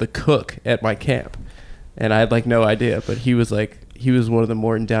was the cook at my camp, and I had like no idea, but he was one of the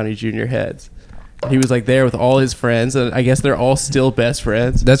Morton Downey Jr. heads. He was like there with all his friends, and I guess they're all still best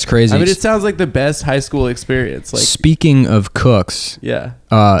friends. That's crazy. I mean, it sounds like the best high school experience. Like, Speaking of cooks, yeah,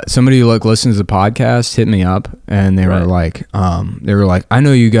 somebody who like listens to the podcast hit me up, and they were like, I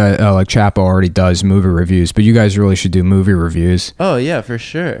know you guys like Chapo already does movie reviews, but you guys really should do movie reviews. oh yeah, for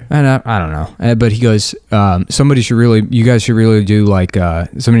sure. And I don't know, but he goes, you guys should really do like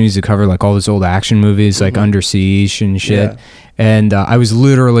somebody needs to cover like all those old action movies like Under Siege and shit. Yeah. And I was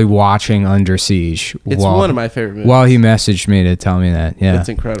literally watching Under Siege. It's one of my favorite movies. While he messaged me to tell me that. Yeah. It's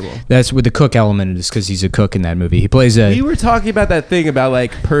incredible. That's with the cook element, is because he's a cook in that movie. He plays a... We were talking about that thing about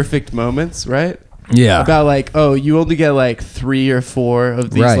like perfect moments, right? Yeah. About like, oh, you only get like 3 or 4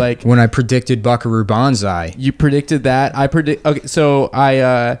 of these like... When I predicted Buckaroo Banzai. You predicted that. Okay, so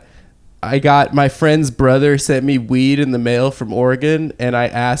I got my friend's brother sent me weed in the mail from Oregon, and I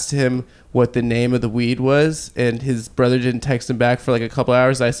asked him what the name of the weed was, and his brother didn't text him back for like a couple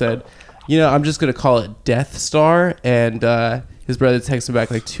hours. I said, I'm just gonna call it Death Star, and his brother texted him back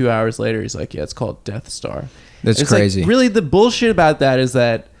like 2 hours later. He's like, yeah, it's called Death Star. That's crazy. Like, really, the bullshit about that is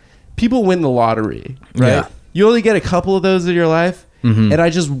that people win the lottery, right? Yeah. You only get a couple of those in your life. Mm-hmm. And I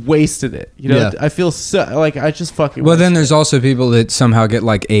just wasted it. Yeah. I feel so like I just fucking. Well, then there's also people that somehow get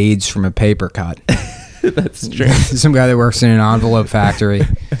like AIDS from a paper cut. That's true. Some guy that works in an envelope factory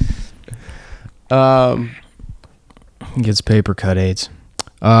gets paper cut AIDS.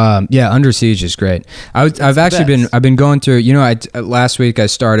 Yeah, Under Siege is great. I've been going through. Last week I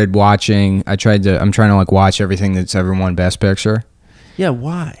started watching. I'm trying to like watch everything that's ever won Best Picture. Yeah,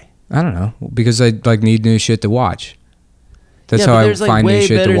 why? I don't know, because I like need new shit to watch. That's how I find new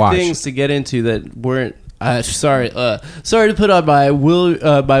shit to watch. There's things to get into that weren't. Sorry to put on my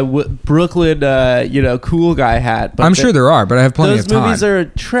Brooklyn, cool guy hat. But I'm sure there are, but I have plenty of time. Those movies are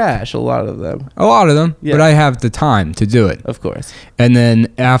trash. A lot of them. Yeah. But I have the time to do it. Of course. And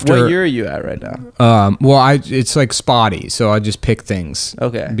then after, what year are you at right now? It's like spotty, so I just pick things.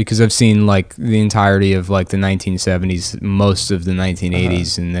 Okay. Because I've seen like the entirety of like the 1970s, most of the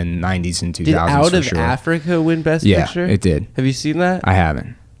 1980s, and then 90s and 2000s. Did Out of sure. Africa win Best Picture? Yeah, it did. Have you seen that? I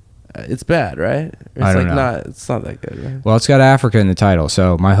haven't. It's bad, right? Or I don't know. It's not that good, right? Well, it's got Africa in the title,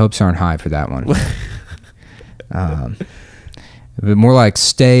 so my hopes aren't high for that one. But more like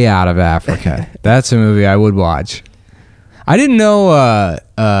Stay Out of Africa. That's a movie I would watch. I didn't know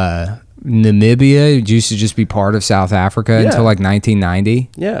Namibia used to just be part of South Africa until like 1990.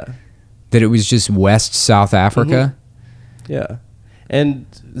 Yeah. That it was just West South Africa. Mm-hmm. Yeah. And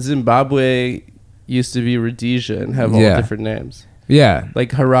Zimbabwe used to be Rhodesia and have all different names. Yeah.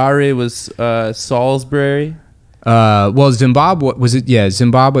 Like Harare was Salisbury. Well, Zimbabwe was it? Yeah,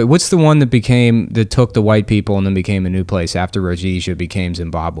 Zimbabwe. What's the one that took the white people and then became a new place after Rhodesia became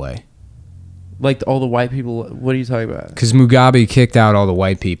Zimbabwe? Like all the white people. What are you talking about? Because Mugabe kicked out all the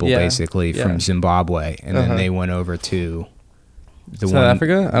white people basically from Zimbabwe, and then they went over to South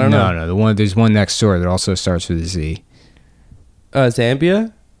Africa. I don't know. No, there's one next door that also starts with a Z.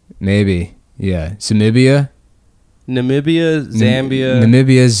 Zambia. Maybe. Yeah. Namibia,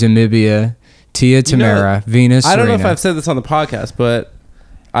 Zambia, Tia Tamara, Venus. I don't know if Serena. I've said this on the podcast, but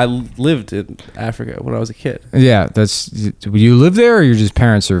I lived in Africa when I was a kid. Yeah, you live there, or your just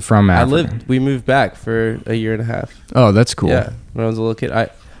parents are from Africa? We moved back for a year and a half. Oh, that's cool. Yeah, when I was a little kid, I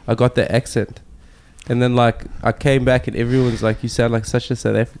got the accent, and then like I came back and everyone's like, "You sound like such a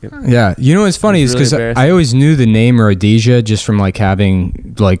South African." Yeah, what's funny is because I always knew the name Rhodesia just from like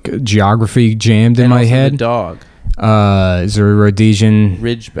having like geography jammed in my head. The dog. Is there a Rhodesian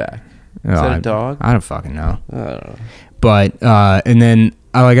Ridgeback? Is that a dog? I don't fucking know. I don't know. But and then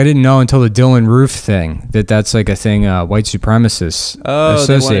I didn't know until the Dylan Roof thing that's like a thing white supremacists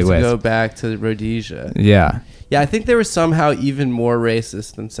associate they wanted with. To go back to Rhodesia. Yeah. Yeah, I think they were somehow even more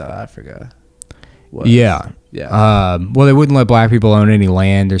racist than South Africa was. Yeah. Yeah. Well, they wouldn't let black people own any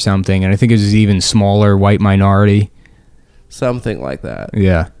land or something, and I think it was even smaller white minority. Something like that.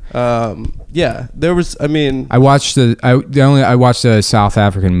 Yeah. Yeah. There was. I mean, I watched I watched a South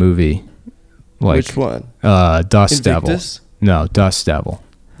African movie. Like, which one? Dust Invictus? Devil. No, Dust Devil.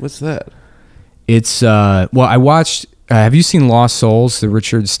 What's that? It's well, I watched. Have you seen Lost Souls, the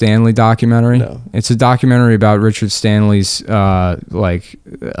Richard Stanley documentary? No. It's a documentary about Richard Stanley's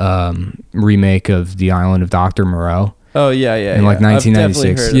remake of The Island of Dr. Moreau. Oh yeah, in like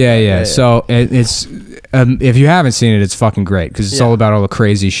 1996. Yeah. So it's if you haven't seen it, it's fucking great because it's all about all the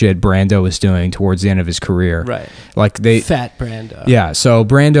crazy shit Brando was doing towards the end of his career. Right. Like Fat Brando. Yeah. So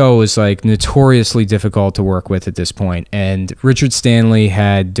Brando was like notoriously difficult to work with at this point, and Richard Stanley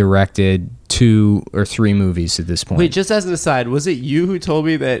had directed 2 or 3 movies at this point. Wait, just as an aside, was it you who told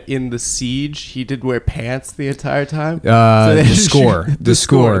me that in The Siege he did wear pants the entire time? The score.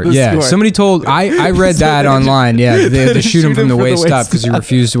 Yeah, somebody told I read that online. Yeah, they had to shoot him from the waist up because he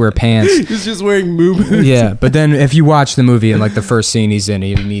refused to wear pants. He's just wearing moo-moos. Yeah, but then if you watch the movie and like the first scene he's in,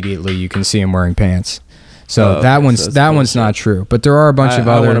 immediately you can see him wearing pants. So that one's not true. But there are a bunch of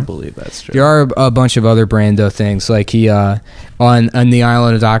other. I want to believe that's true. There are a bunch of other Brando things. Like he on the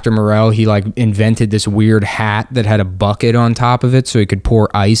island of Dr. Moreau, he like invented this weird hat that had a bucket on top of it, so he could pour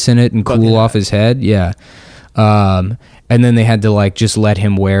ice in it and cool off his head. Yeah. And And then they had to like just let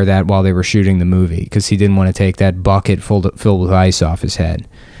him wear that while they were shooting the movie because he didn't want to take that bucket filled with ice off his head.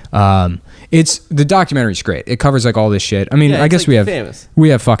 It's the documentary's great. It covers like all this shit. I mean, Yeah, I it's guess like we famous.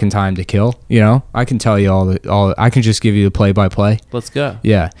 have fucking time to kill. You know, I can tell you all. I can just give you the play by play. Let's go.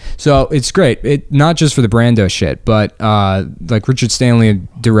 Yeah, so it's great. It not just for the Brando shit, but like Richard Stanley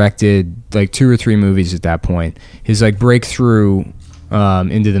had directed like 2 or 3 movies at that point. His like breakthrough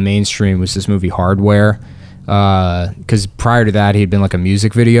into the mainstream was this movie Hardware, because prior to that he had been like a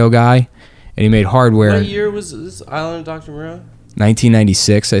music video guy, and he made Hardware. What year was this Island of Dr. Moreau?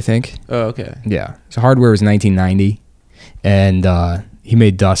 1996, I think. Oh, okay. Yeah, so Hardware was 1990, and he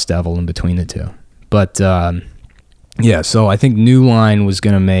made Dust Devil in between the two. But yeah, so I think New Line was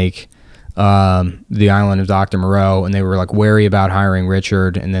gonna make the Island of Dr. Moreau, and they were like wary about hiring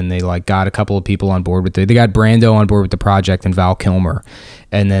Richard, and then they like got a couple of people on board with it. They got Brando on board with the project and Val Kilmer,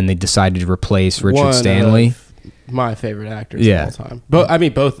 and then they decided to replace Richard One Stanley. of my favorite actors Yeah. of all time. But I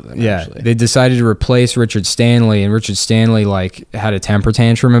mean, both of them. Yeah, actually. they decided to replace Richard Stanley, and Richard Stanley like had a temper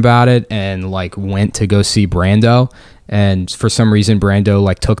tantrum about it, and like went to go see Brando, and for some reason Brando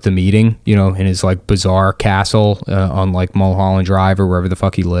like took the meeting, you know, in his like bizarre castle on like Mulholland Drive or wherever the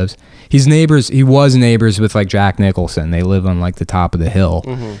fuck he lives. He was neighbors with like Jack Nicholson. They live on like the top of the hill,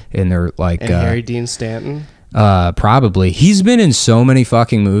 and they're like and Harry Dean Stanton. probably. He's been in so many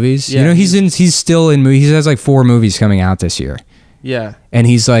fucking movies. Yeah, you know, he's still in movies. He has like 4 movies coming out this year. Yeah. And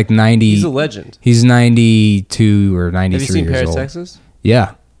he's like 90. He's a legend. He's 92 or 93 Have you seen years Paris, old. Texas?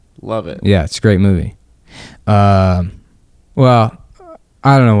 Yeah. Love it. Yeah, it's a great movie. Well,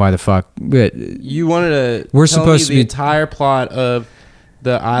 I don't know why the fuck. But You wanted to We're tell supposed me to the be- entire plot of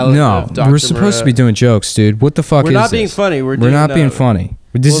the Island no, of Dr. we're supposed to be Moreau. doing jokes, dude. What the fuck We're is not being this? funny. We're not being funny.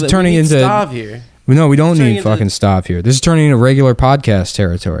 This is turning into. Stav here. No, we don't turning need into- fucking stop here. This is turning into regular podcast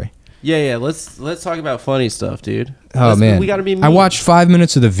territory. Yeah. Let's talk about funny stuff, dude. Oh man, we gotta be mean. I watched 5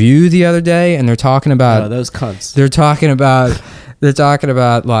 minutes of The View the other day, and they're talking about. Oh, those cunts. They're talking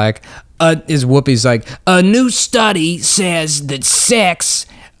about like is Whoopi's like a new study says that sex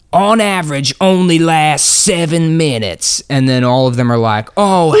on average only lasts 7 minutes, and then all of them are like,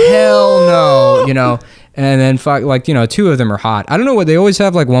 oh hell no, you know. And then like, you know, 2 of them are hot. I don't know what they always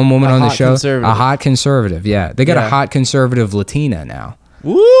have, like one woman A on the hot show, conservative. a hot conservative. Yeah, they got Yeah. a hot conservative Latina now.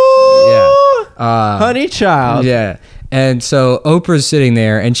 Woo! Yeah. Honey child. Yeah. And so Oprah's sitting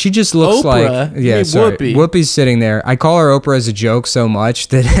there, and she just looks Oprah? like You mean sorry, Whoopi? Whoopi's sitting there. I call her Oprah as a joke so much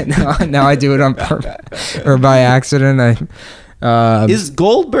that now I do it on purpose or by accident. Is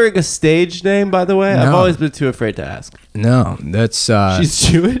Goldberg a stage name, by the way? I've No. always been too afraid to ask. No, that's She's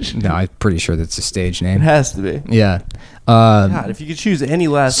Jewish? no. I'm pretty sure that's a stage It name. has to be. Yeah. God, if you could choose any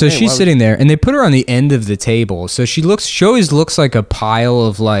last So name. she's sitting there, and they put her on the end of the table. So she always looks like a pile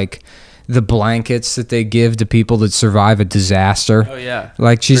of like the blankets that they give to people that survive a disaster. Oh, yeah.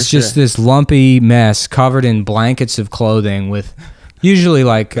 Like she's For just sure. this lumpy mess covered in blankets of clothing with usually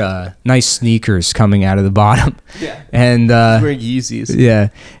like nice sneakers coming out of the bottom. Yeah. And Wearing Yeezys. yeah.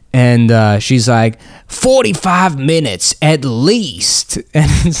 And she's like 45 minutes at least. And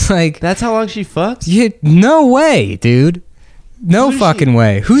it's like That's how long she fucks? no way, dude. No Who is fucking she?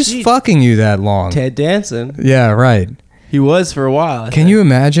 way. Who's She- fucking you that long? Ted Danson. Yeah, right. He was for a while. I Can think. you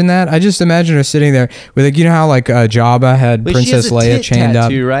imagine that? I just imagine her sitting there with like, you know how like Jabba had But she has Princess a Leia tit chained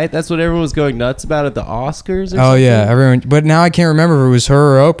tattoo, right? That's what everyone was going nuts about at the Oscars. Or up. Oh something? yeah, everyone. But now I can't remember if it was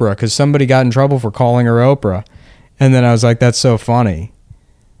her or Oprah because somebody got in trouble for calling her Oprah, and then I was like, that's so funny.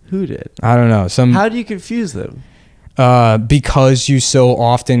 Who did? I don't know. How do you confuse them? Because you so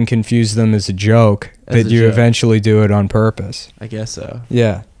often confuse them as a joke As that a you joke. eventually do it on purpose. I guess so.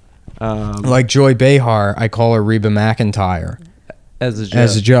 Yeah. Like Joy Behar, I call her Reba McEntire As a joke.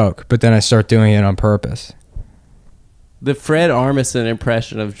 as a joke, but then I start doing it on purpose. The Fred Armisen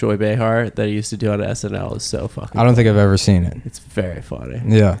impression of Joy Behar that he used to do on SNL is so fucking I don't think I've ever seen it. It's very funny.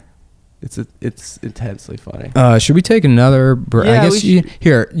 Yeah. It's intensely funny. Should we take another break? Yeah, I guess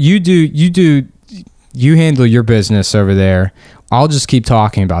we you handle your business over there. I'll just keep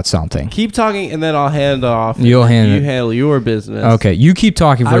talking about something. Keep talking, and then I'll hand off. and You'll then hand You it. handle your business. Okay, you keep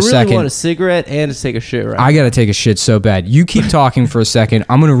talking for I a really second. want a cigarette and to take a shit right I gotta take a shit so bad. You keep talking for a second.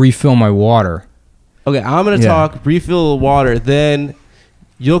 I'm gonna refill my water. Okay, I'm going to Yeah. talk, refill the water, then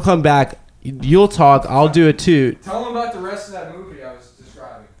you'll come back, you'll talk, I'll do a toot. Tell them about the rest of that movie I was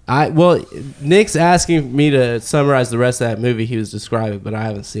describing. Well, Nick's asking me to summarize the rest of that movie he was describing, but I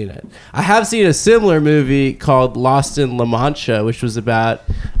haven't seen it. I have seen a similar movie called Lost in La Mancha, which was about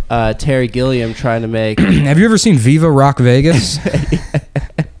Terry Gilliam trying to make... Have you ever seen Viva Rock Vegas?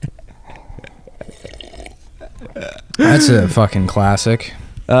 That's a fucking classic.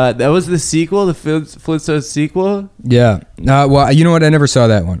 That was the sequel, the Flintstones sequel. Yeah. Well, you know what? I never saw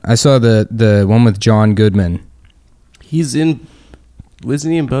that one. I saw the one with John Goodman. Wasn't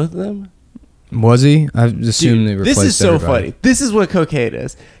he in both of them? Was he? I assume they replaced this is so everybody. funny. This is what cocaine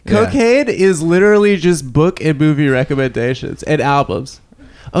is. Yeah. Cocaine is literally just book and movie recommendations and albums.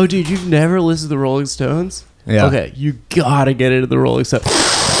 Oh, dude, you've never listened to the Rolling Stones? Yeah. Okay, you gotta get into the Rolling Stones.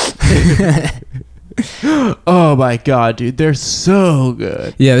 Oh my god, dude, they're so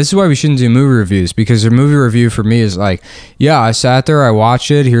good. Yeah, this is why we shouldn't do movie reviews, because a movie review for me is like, yeah, I sat there, I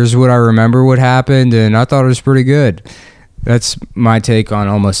watched it, here's what I remember what happened, and I thought it was pretty good. That's my take on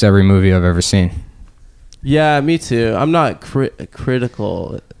almost every movie I've ever seen. Yeah, me too. I'm not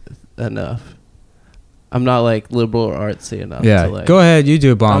critical enough. I'm not like liberal or artsy enough. Yeah, to like, go ahead, you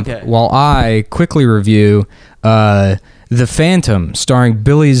do a bump. Okay. While I quickly review The Phantom, starring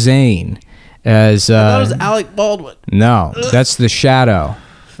Billy Zane as... that was Alec Baldwin. No, that's The Shadow.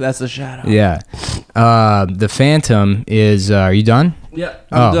 That's The Shadow. Yeah. The Phantom is... are you done? Yeah,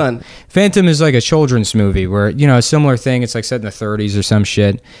 I'm done. Phantom is like a children's movie where, you know, a similar thing. It's like set in the 30s or some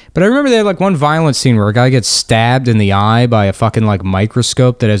shit. But I remember they had like one violent scene where a guy gets stabbed in the eye by a fucking like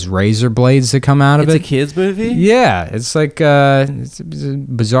microscope that has razor blades that come out of It's it. a kid's movie? Yeah, it's like it's a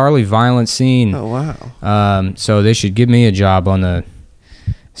bizarrely violent scene. Oh, wow. So they should give me a job on the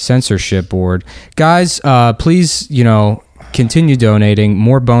censorship board. Guys, please, you know, continue donating.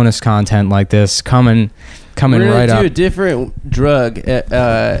 More bonus content like this coming We're right gonna up. do a different drug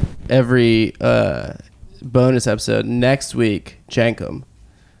every bonus episode. Next week, Jankum.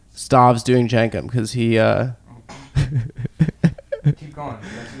 Stav's doing Jankum because he... Keep going.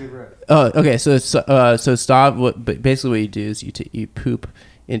 That's a good riff. Oh, okay. So Stav, basically what you do is you poop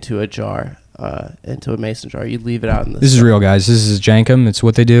into a jar, into a mason jar. You leave it out in the This is sun. real, guys. This is Jankum. It's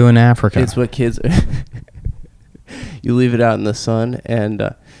what they do in Africa. It's what kids... You leave it out in the sun. And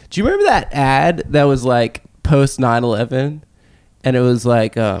do you remember that ad that was like post 9/11? And it was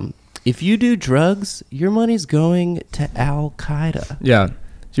like, if you do drugs, your money's going to Al Qaeda. Yeah.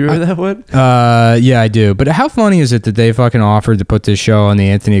 Do you remember that one? Yeah, I do. But how funny is it that they fucking offered to put this show on the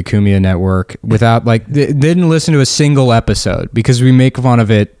Anthony Acumia network without, like, they didn't listen to a single episode because we make fun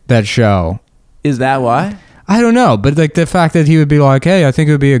of it, that show. Is that why? I don't know, but like the fact that he would be like, hey, I think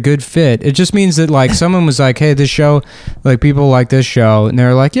it would be a good fit. It just means that like someone was like, hey, this show, like people like this show. And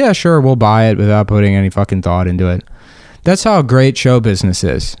they're like, yeah, sure, we'll buy it without putting any fucking thought into it. That's how great show business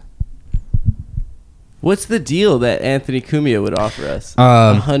is. What's the deal that Anthony Cumia would offer us?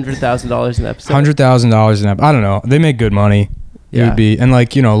 $100,000 an episode? $100,000 an episode. I don't know. They make good money. It Yeah. would be, and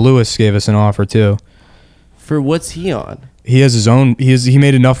like, you know, Lewis gave us an offer too. For what's he on? He has his own. He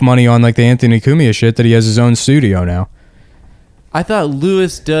made enough money on like the Anthony Cumia shit that he has his own studio now. I thought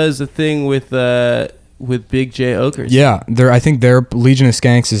Lewis does a thing with Big J Oakers. Yeah, I think their Legion of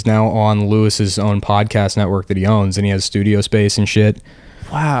Skanks is now on Lewis's own podcast network that he owns, and he has studio space and shit.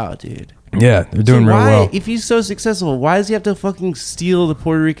 Wow, dude. Yeah, they're doing So real why, well. if he's so successful, why does he have to fucking steal the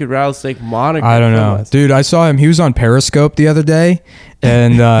Puerto Rican rattlesnake moniker? I don't from know, us? dude. I saw him. He was on Periscope the other day,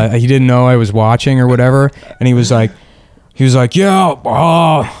 and he didn't know I was watching or whatever. And he was like, yeah,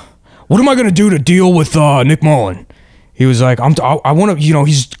 what am I gonna do to deal with Nick Mullen? He was like, I want to, you know,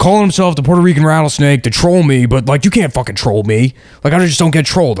 he's calling himself the Puerto Rican rattlesnake to troll me, but like, you can't fucking troll me. Like, I just don't get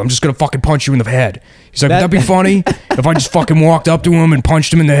trolled. I'm just gonna fucking punch you in the head. He's like, would that be funny if I just fucking walked up to him and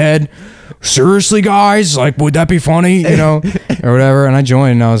punched him in the head? Seriously, guys, like, would that be funny? You know, or whatever. And I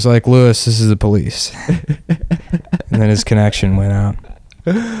joined, and I was like, Lewis, this is the police. And then his connection went out.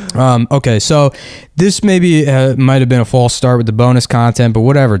 Okay, so this maybe might have been a false start with the bonus content, but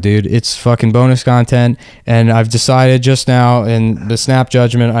whatever, dude. It's fucking bonus content, and I've decided just now in the snap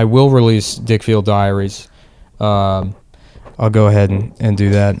judgment I will release Dickfield Diaries. I'll go ahead and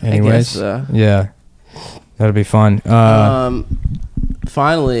do that anyways. Yeah, that'll be fun.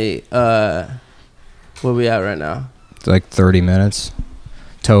 Finally, where are we at right now? It's like 30 minutes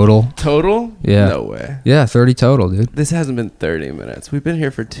total. Total? Yeah. No way. Yeah, 30 total, dude. This hasn't been 30 minutes. We've been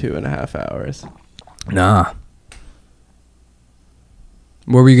here for 2.5 hours. Nah.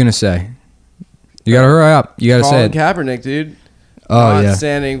 What were you gonna say? You gotta hurry up. You gotta say Colin it. Kaepernick, dude. Oh, Not yeah.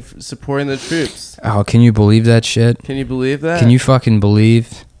 standing, supporting the troops. Oh, can you believe that shit? Can you believe that? Can you fucking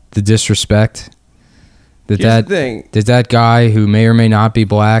believe the disrespect that Here's the thing. that guy who may or may not be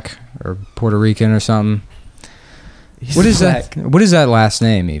black or Puerto Rican or something? He's What is black. that? What is that last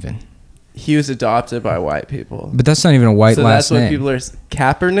name even? He was adopted by white people. But that's not even a white So last that's what name. people are...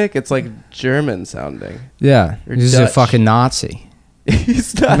 Kaepernick? It's like German sounding. Yeah, Or he's a Dutch. fucking Nazi.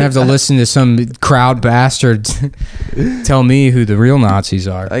 He's I'm gonna have to listen to some crowd bastard tell me who the real Nazis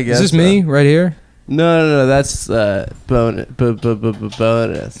are. I guess is this me so. right here? No. That's bonus.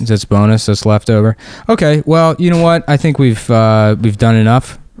 Bonus. That's bonus. That's leftover. Okay. Well, you know what? I think we've done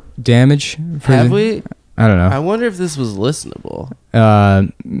enough damage. Have we? I don't know. I wonder if this was listenable.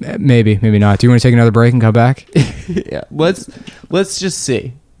 Maybe not. Do you want to take another break and come back? Yeah. Let's just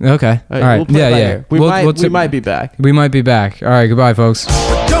see. Okay. All right. We'll play it by ear. We might be back. We might be back. All right. Goodbye, folks.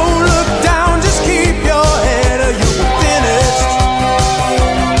 Don't look down, just keep your head or you'll be finished.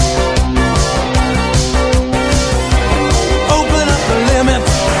 Open up the limit.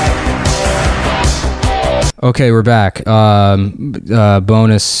 Okay, we're back.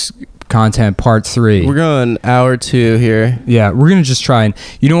 Bonus content part 3. We're going hour 2 here. Yeah, we're gonna just try and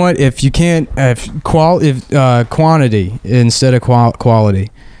you know what? If you can't, if quantity instead of quality.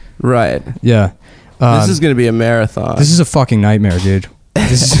 Right. Yeah. This is gonna be a marathon. This is a fucking nightmare, dude.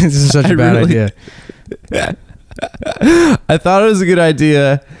 This is such a bad idea. I thought it was a good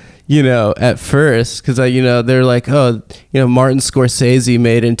idea, at first, because they're like, oh, Martin Scorsese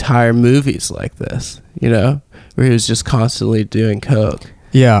made entire movies like this, where he was just constantly doing coke.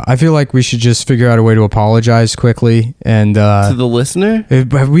 Yeah, I feel like we should just figure out a way to apologize quickly and to the listener.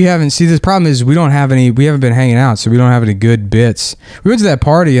 We haven't. See, the problem is we haven't been hanging out, so we don't have any good bits. We went to that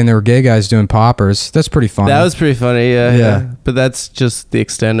party and there were gay guys doing poppers. That's pretty funny. That was pretty funny. Yeah. But that's just the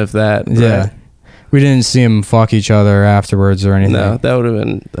extent of that. Right? Yeah, we didn't see them fuck each other afterwards or anything. No, that would have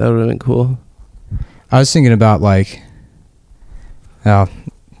been cool. I was thinking about like, oh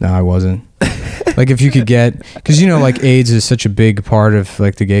no, I wasn't. Like if you could get, because like AIDS is such a big part of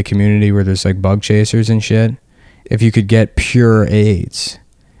like the gay community where there's like bug chasers and shit. If you could get pure AIDS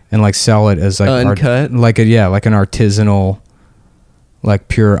and like sell it as like uncut, like an artisanal, like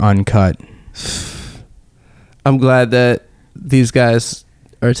pure uncut. I'm glad that these guys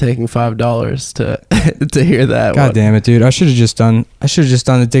are taking $5 to hear that. God damn it, dude! I should have just done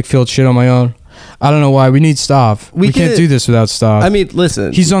the dick filled shit on my own. I don't know why. We need Stav. We can't do this without Stav. I mean,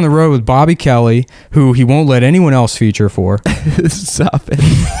 listen. He's on the road with Bobby Kelly, who he won't let anyone else feature for. Stop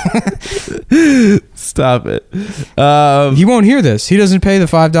it. Stop it. He won't hear this. He doesn't pay the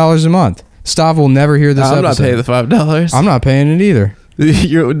 $5 a month. Stav will never hear this I'm episode. not paying the $5. I'm not paying it either.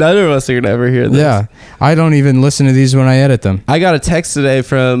 None of us are going to ever hear this. Yeah. I don't even listen to these when I edit them. I got a text today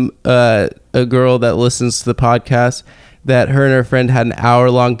from a girl that listens to the podcast that her and her friend had an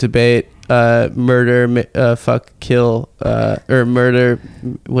hour-long debate. Murder, fuck, kill, or murder.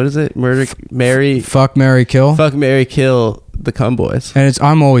 What is it? Murder, marry. Fuck, marry, kill. Fuck, marry, kill the Cowboys. And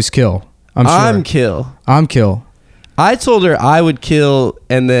I'm always kill. I'm kill. I'm kill. I told her I would kill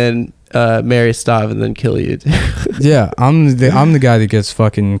and then marry Stav and then kill you. Yeah, I'm the guy that gets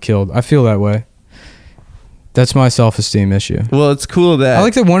fucking killed. I feel that way. That's my self-esteem issue. Well, it's cool that I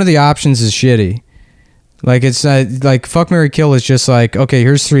like that one of the options is shitty. Like it's like fuck, marry, kill is just like, okay,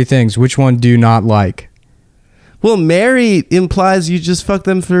 here's 3 things. Which one do you not like? Well, marry implies you just fuck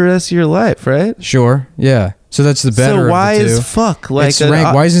them for the rest of your life, right? Sure. Yeah. So that's the better. So why of the two. is fuck like it's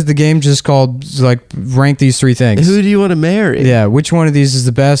rank? Why isn't the game just called like rank these 3 things? Who do you want to marry? Yeah. Which one of these is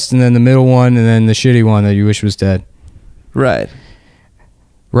the best, and then the middle one, and then the shitty one that you wish was dead. Right.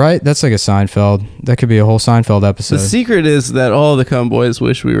 Right. That's like a Seinfeld. That could be a whole Seinfeld episode. The secret is that all the Cowboys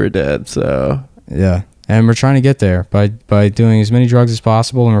wish we were dead. So yeah. And we're trying to get there by doing as many drugs as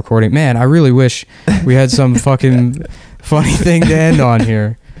possible and recording. Man, I really wish we had some fucking funny thing to end on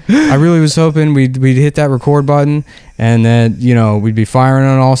here. I really was hoping we'd hit that record button and then we'd be firing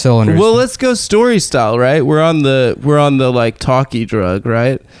on all cylinders. Well, let's go story style, right? We're on the like talkie drug,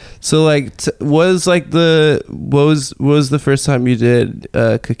 right? So like, what was the first time you did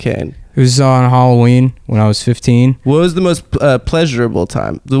cocaine? It was on Halloween when I was 15. What was the most pleasurable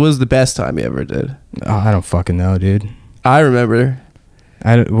time? What was the best time you ever did? Oh, I don't fucking know, dude. I remember.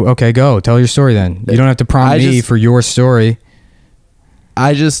 Okay, go. Tell your story then. You don't have to prompt me for your story.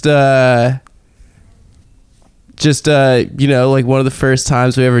 I just like one of the first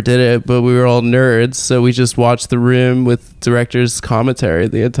times we ever did it, but we were all nerds, so we just watched The Room with director's commentary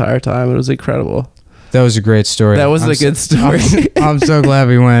the entire time. It was incredible. That was a great story. That was a good story. I'm so glad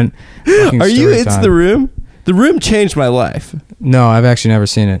we went. Are you into The Room? The Room changed my life. No, I've actually never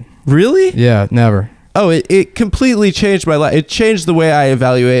seen it. Really? Yeah, never. Oh, it completely changed my life. It changed the way I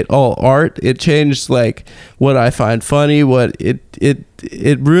evaluate all art. It changed like what I find funny. What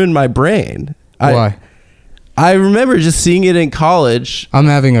it ruined my brain. Why? I remember just seeing it in college. I'm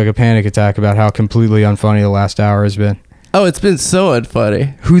having like a panic attack about how completely unfunny the last hour has been. Oh, it's been so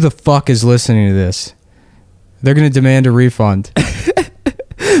unfunny. Who the fuck is listening to this? They're gonna demand a refund.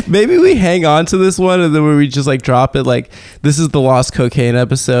 Maybe we hang on to this one and then we just like drop it. Like this is the Lost Cocaine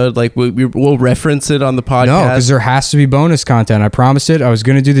episode. Like we'll reference it on the podcast. No, because there has to be bonus content. I promised it. I was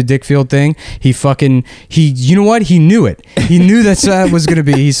gonna do the Dick Field thing. He you know what? He knew it. He knew that's what it was gonna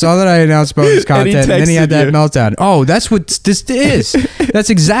be. He saw that I announced bonus content, and then he had that meltdown. Oh, that's what this is. That's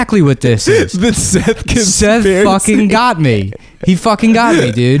exactly what this is. The Seth fucking got me. He fucking got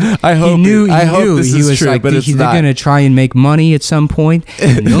me, dude. I hope. He knew. This he is was true, like, but it's they're not. gonna try and make money at some point,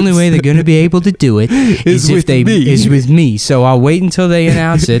 and the only way they're gonna be able to do it is if is with me. So I'll wait until they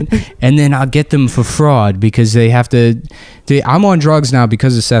announce it, and then I'll get them for fraud because they have to. I'm on drugs now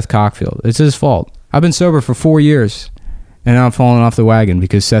because of Seth Cockfield. It's his fault. I've been sober for 4 years, and now I'm falling off the wagon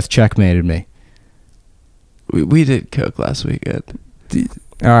because Seth checkmated me. We did coke last weekend.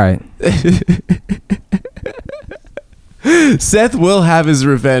 All right. Seth will have his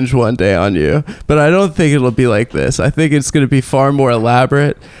revenge one day on you, but I don't think it'll be like this. I think it's going to be far more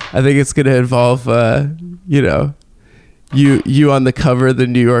elaborate. I think it's going to involve, you on the cover of the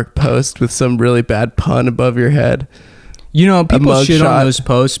New York Post with some really bad pun above your head. You know, people shit on those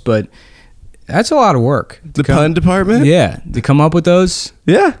posts, but that's a lot of work. The pun department? Yeah. To come up with those?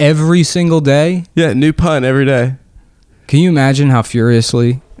 Yeah. Every single day? Yeah, new pun every day. Can you imagine how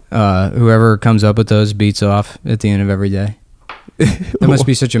furiously whoever comes up with those beats off at the end of every day? That must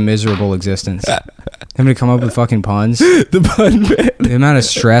be such a miserable existence. Having to come up with fucking puns. The pun man. The amount of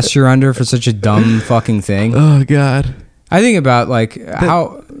stress you're under for such a dumb fucking thing. Oh, God. I think about like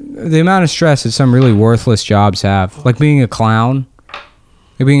how the amount of stress that some really worthless jobs have. Like being a clown.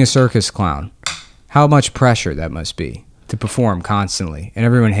 Like being a circus clown. How much pressure that must be to perform constantly. And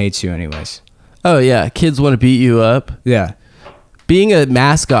everyone hates you anyways. Oh, yeah. Kids want to beat you up. Yeah. Being a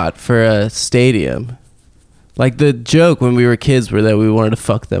mascot for a stadium, like the joke when we were kids were that we wanted to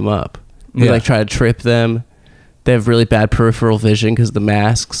fuck them up. We like try to trip them. They have really bad peripheral vision because of the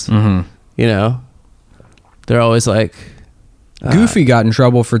masks. Mm-hmm. You know, they're always like. Goofy got in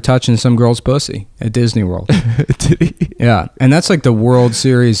trouble for touching some girl's pussy at Disney World. Did he? Yeah, and that's like the World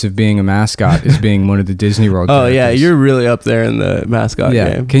Series of being a mascot is being one of the Disney World. Oh characters. yeah, you're really up there in the mascot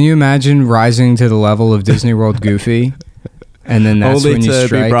game. Can you imagine rising to the level of Disney World Goofy? And then that's Only when you to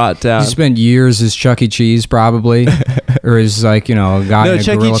strike. be brought down. You spent years as Chuck E. Cheese, probably, or as like a guy. No, in a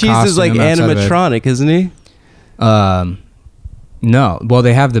Chuck E. gorilla Cheese is like costume outside of animatronic, isn't he? No, well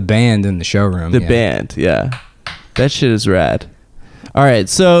they have the band in the showroom. The band, yeah, that shit is rad. All right,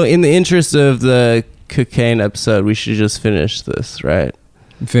 so in the interest of the cocaine episode, we should just finish this, right?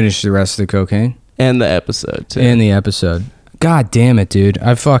 Finish the rest of the cocaine and the episode too. And the episode. God damn it, dude!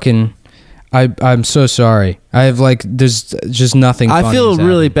 I'm so sorry. I have there's just nothing. I feel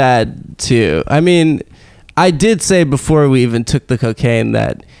really bad too. I mean, I did say before we even took the cocaine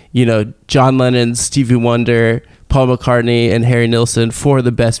that John Lennon, Stevie Wonder, Paul McCartney, and Harry Nilsson, 4 of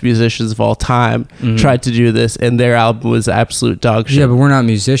the best musicians of all time, tried to do this, and their album was absolute dog shit. Yeah, but we're not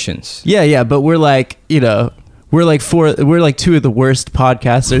musicians. Yeah, but we're like, we're like 2 of the worst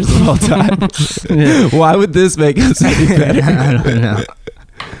podcasters of all time. Why would this make us any better? I don't know.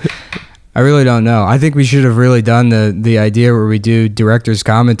 I really don't know. I think we should have really done the idea where we do director's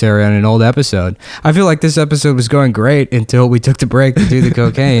commentary on an old episode. I feel like this episode was going great until we took the break to do the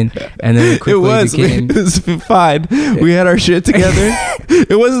cocaine, and then it quickly became... It was fine. We had our shit together.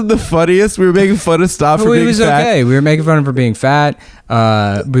 It wasn't the funniest. We were making fun of Stop for being fat. It was okay. We were making fun of him for being fat.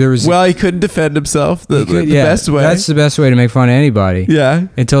 But there was... Well, he couldn't defend himself the best way. That's the best way to make fun of anybody. Yeah.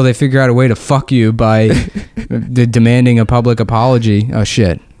 Until they figure out a way to fuck you by demanding a public apology. Oh,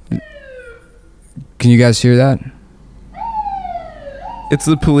 shit. Can you guys hear that? It's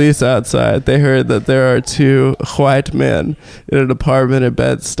the police outside. They heard that there are 2 white men in an apartment in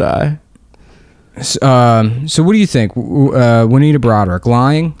Bed-Stuy. So what do you think? Juanita Broderick,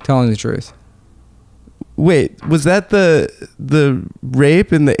 lying, telling the truth? Wait, was that the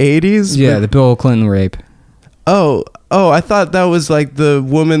rape in the 80s? Yeah, the Bill Clinton rape. Oh, I thought that was like the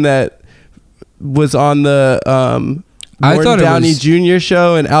woman that was on the Morton Downey Jr.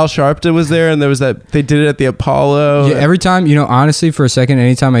 show, and Al Sharpton was there, and there was that they did it at the Apollo. Yeah, every time, honestly, for a second,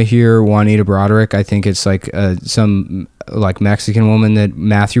 anytime I hear Juanita Broderick, I think it's like some like Mexican woman that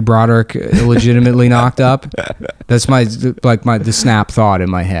Matthew Broderick illegitimately knocked up. That's the snap thought in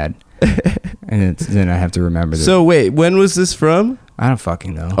my head, and then I have to remember that. So wait, when was this from? I don't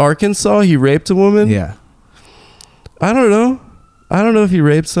fucking know. Arkansas? He raped a woman? Yeah. I don't know if he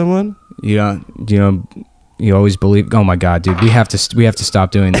raped someone. You always believe. Oh my god, dude, we have to stop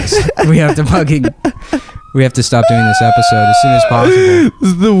doing this. We have to fucking. We have to stop doing this episode as soon as possible. This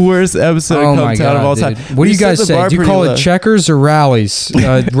is the worst episode Oh of my Come Town of all god, time. dude. What do We you set guys the say? bar Do you pretty call low. it checkers or rallies?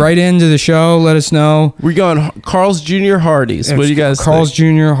 Right into the show. Let us know. We're going Carl's Jr. Hardee's. What do you guys Carl's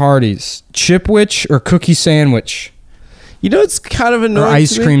think? Jr. Hardee's. Chipwich or cookie sandwich? You know, it's kind of annoying Or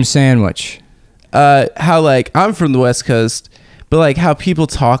ice to me? cream sandwich? How, like, I'm from the West Coast, but, like, how people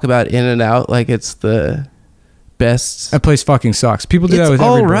talk about In-N-Out like it's the best. That place fucking sucks. People do It's that with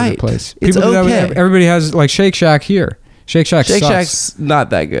all every burger right. place. It's People do that with okay. everybody has, like, Shake Shack here. Shake Shack Shake sucks. Shack's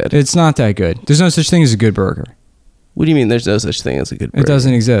not that good. It's not that good. There's no such thing as a good burger. What do you mean there's no such thing as a good burger? It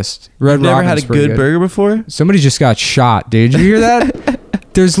doesn't exist. Red You've never Robin's had a pretty good burger before? Somebody just got shot, dude. Did you hear that?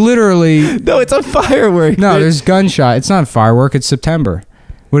 There's literally... No, it's a firework. No, there's gunshot. It's not firework. It's September.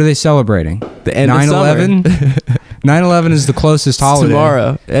 What are they celebrating? The end of summer. 9/11? 9/11 is the closest holiday.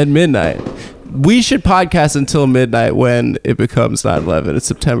 Tomorrow at midnight. We should podcast until midnight when it becomes 9/11. It's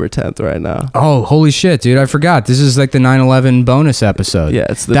September 10th right now. Oh, holy shit, dude. I forgot. This is like the 9/11 bonus episode. Yeah,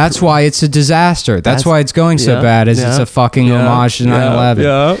 it's the That's why it's a disaster. That's why it's going so yeah, bad, is yeah, it's a fucking yeah, homage to 9/11.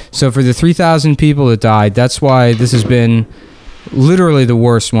 Yeah. So for the 3,000 people that died, that's why this has been literally the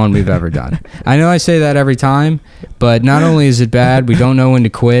worst one we've ever done. I know I say that every time, but not only is it bad, we don't know when to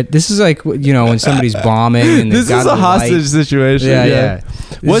quit. This is like, you know, when somebody's bombing and This is a hostage situation. Yeah.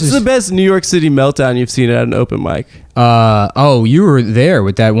 What's This the is- best New York City meltdown you've seen at an open mic? Oh, you were there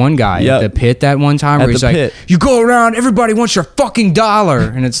with that one guy Yep. at the pit that one time At where he's the like, pit. you go around, everybody wants your fucking dollar.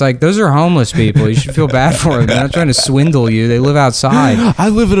 And it's like, those are homeless people. You should feel bad for them. They're not trying to swindle you. They live outside. I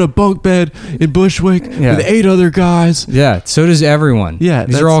live in a bunk bed in Bushwick Yeah. with 8 other guys. Yeah, so does everyone. Yeah,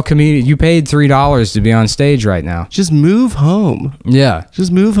 These are that's- all comedians. You paid $3 to be on stage right now. Just move home. Yeah.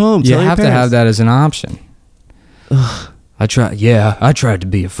 Just move home. You Tell your have to parents. have that as an option. I tried to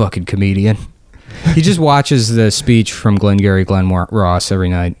be a fucking comedian. He just watches the speech from Glengarry Glen Ross every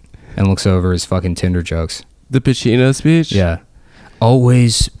night and looks over his fucking Tinder jokes. The Pacino speech? Yeah.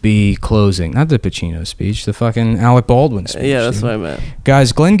 Always be closing. Not the Pacino speech, the fucking Alec Baldwin speech. Yeah, that's what I meant.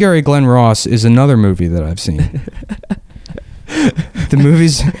 Guys, Glengarry Glen Ross is another movie that I've seen. The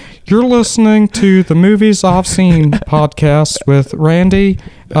movies... You're listening to the Movies I've Seen podcast with Randy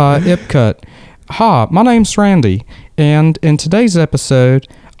Ipcut. Hi, my name's Randy, and in today's episode,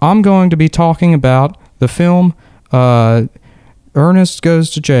 I'm going to be talking about the film Ernest Goes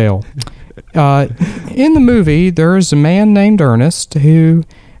to Jail. In the movie, there is a man named Ernest who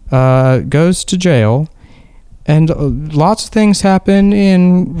goes to jail, and lots of things happen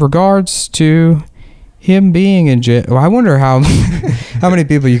in regards to him being in jail. Well, I wonder how many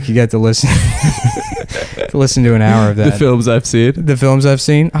people you could get to listen to an hour of that. The films I've seen. The films I've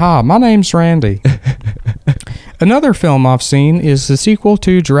seen. Hi, my name's Randy. Another film I've seen is the sequel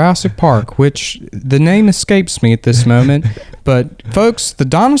to Jurassic Park, which the name escapes me at this moment. But folks, the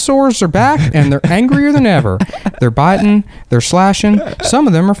dinosaurs are back and they're angrier than ever. They're biting, they're slashing. Some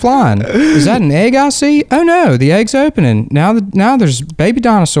of them are flying. Is that an egg I see? Oh no, the egg's opening. Now there's baby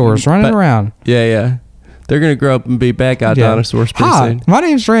dinosaurs running around. Yeah. They're going to grow up and be bad guy dinosaurs pretty Hi, soon. my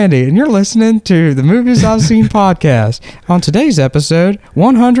name's Randy, and you're listening to the Movies I've Seen podcast. On today's episode,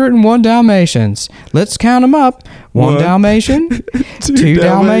 101 Dalmatians. Let's count them up. One Dalmatian, two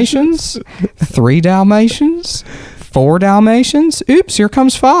Dalmatians, 3 Dalmatians, 4 Dalmatians. Oops, here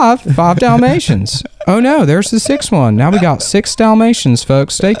comes 5 Dalmatians. Oh no, there's the 6th one. Now we got 6 Dalmatians,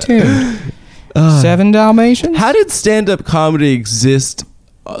 folks. Stay tuned. 7 Dalmatians. How did stand-up comedy exist?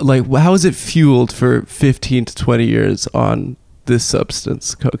 Like, how is it fueled for 15 to 20 years on this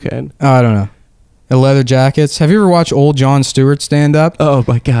substance, cocaine? I don't know. The leather jackets. Have you ever watched old Jon Stewart stand up? Oh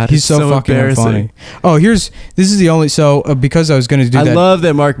my God, He's it's so fucking embarrassing. funny. Oh, this is the only, because I was going to do I that. love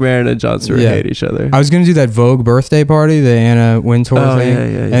that Mark Maron and Jon Stewart hate each other. I was going to do that Vogue birthday party, the Anna Wintour thing.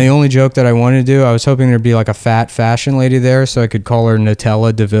 Yeah. And the only joke that I wanted to do, I was hoping there'd be like a fat fashion lady there so I could call her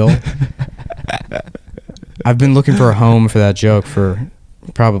Nutella DeVille. I've been looking for a home for that joke for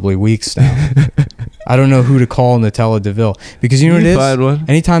probably weeks now. I don't know who to call Nutella DeVille, because you know what it is? Find one.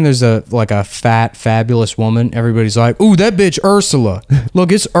 Anytime there's a fat, fabulous woman, everybody's like, "Ooh, that bitch Ursula!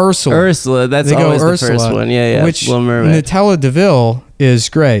 Look, it's Ursula." Ursula, that's They go always Ursula, the first one. Yeah. Which Little Mermaid. Nutella DeVille is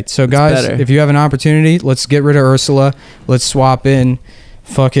great. So guys, better. if you have an opportunity, let's get rid of Ursula. Let's swap in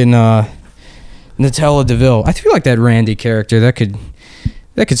fucking Nutella DeVille. I feel like that Randy character that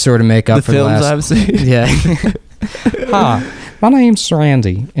could sort of make up The for the films last. I've seen. Yeah. Hi, my name's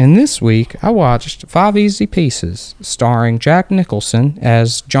Randy, and this week I watched 5 Easy Pieces, starring Jack Nicholson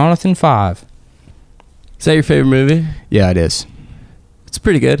as Jonathan Five. Is that your favorite movie? Yeah, it is. It's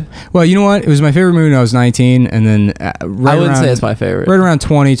pretty good. Well, you know what? It was my favorite movie when I was 19, and then I wouldn't say it's my favorite. Right around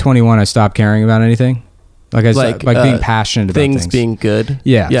 20, 21, I stopped caring about anything. Like being passionate about things things. being good.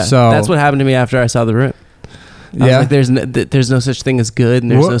 Yeah. Yeah. So that's what happened to me after I saw The Room. I was like, there's no such thing as good,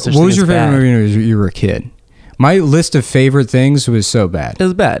 and there's no such thing as bad. What was your favorite movie when you were a kid? My list of favorite things was so bad. It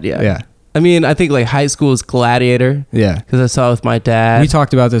was bad, yeah. Yeah. I mean, I think like high school is Gladiator. Yeah. Because I saw it with my dad. We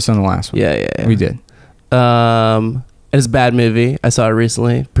talked about this on the last one. Yeah. We did. It's a bad movie. I saw it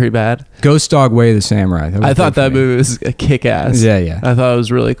recently. Pretty bad. Ghost Dog Way of the Samurai. I thought that movie was a kick-ass. Yeah. I thought it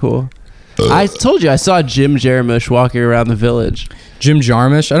was really cool. I told you I saw Jim Jarmusch walking around the village. Jim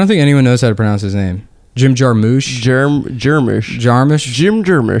Jarmusch? I don't think anyone knows how to pronounce his name. Jim Jarmusch? Jarmusch. Jarmusch? Jim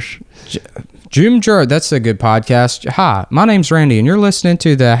Jarmusch. That's a good podcast. Hi, my name's Randy, and you're listening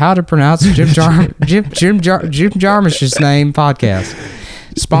to the How to Pronounce Jim Jarmusch's Name podcast,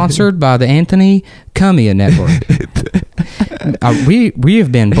 sponsored by the Anthony Cumia Network. We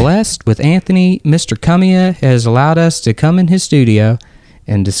have been blessed with Anthony. Mr. Cumia has allowed us to come in his studio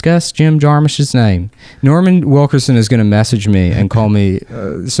and discuss Jim Jarmusch's name. Norman Wilkerson is going to message me and call me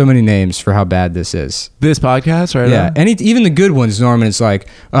so many names for how bad this is. This podcast, right? Yeah, and even the good ones, Norman, it's like,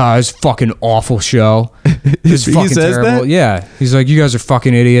 this fucking awful show. This is fucking terrible. That? Yeah, he's like, you guys are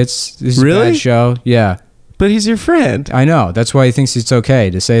fucking idiots. This is a bad show. Yeah. But he's your friend. I know. That's why he thinks it's okay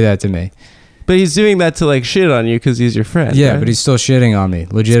to say that to me. But he's doing that to like shit on you because he's your friend. Yeah, right? but he's still shitting on me,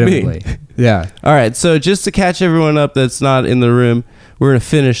 legitimately. Yeah. All right, so just to catch everyone up that's not in the room, we're going to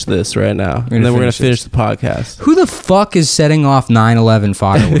finish this right now. And then we're going to finish the podcast. Who the fuck is setting off 9/11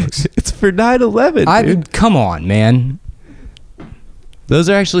 fireworks? It's for 9/11, dude. Come on, man. Those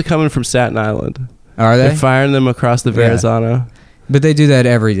are actually coming from Staten Island. Are they? They're firing them across the Verrazano. But they do that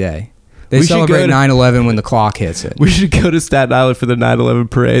every day. They celebrate 9/11 when the clock hits it. We should go to Staten Island for the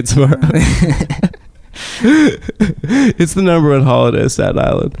 9/11 parade tomorrow. It's the #1 holiday, Staten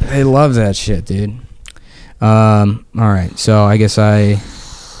Island. They love that shit, dude. All right, so I guess all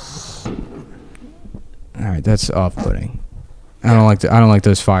right, that's off-putting. I don't like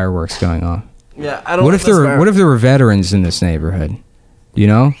those fireworks going off. Yeah, I don't. What if there were veterans in this neighborhood? You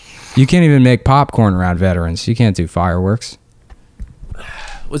know, you can't even make popcorn around veterans. You can't do fireworks.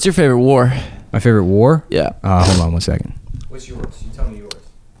 What's your favorite war? My favorite war? Yeah. Hold on 1 second. What's yours? You tell me yours.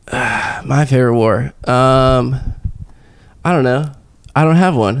 My favorite war. I don't know. I don't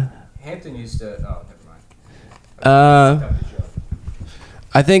have one. Hampton used to. Oh, never mind.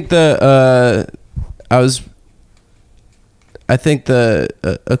 I think a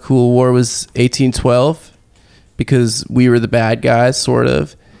cool war was 1812 because we were the bad guys, sort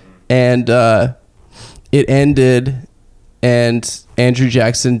of, and it ended, and Andrew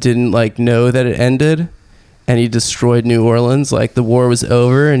Jackson didn't like know that it ended, and he destroyed New Orleans. Like the war was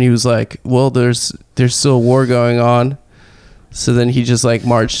over, and he was like, "Well, there's still a war going on." So then he just like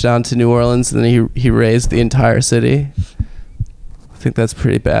marched down to New Orleans, and then he razed the entire city. I think that's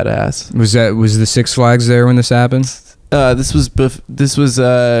pretty badass. Was the Six Flags there when this happened? This was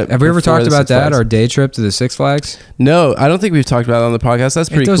Have we ever talked about that? Our day trip to the Six Flags? No, I don't think we've talked about it on the podcast. That's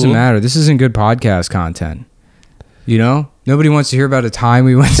pretty cool. It doesn't matter. This isn't good podcast content. You know, nobody wants to hear about a time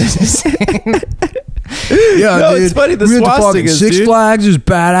we went to this. Yeah, no, dude. It's funny. The swastikas, Six Flags is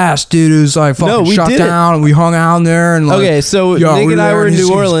badass, dude. It was like fucking shut down, and we hung out in there. And like, okay, so Nick and I were in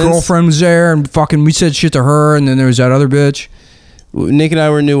New Orleans. His girlfriend was there, and fucking we said shit to her, and then there was that other bitch. Nick and I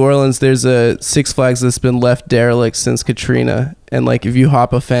were in New Orleans. There's a Six Flags that's been left derelict since Katrina, and like if you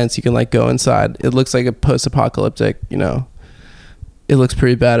hop a fence, you can like go inside. It looks like a post-apocalyptic, you know. It looks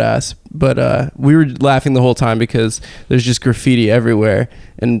pretty badass, but we were laughing the whole time because there's just graffiti everywhere,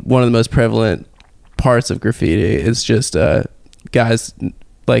 and one of the most prevalent parts of graffiti is just guys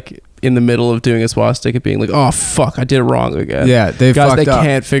like in the middle of doing a swastika being like, "Oh fuck, I did it wrong again." Yeah, they fucked up.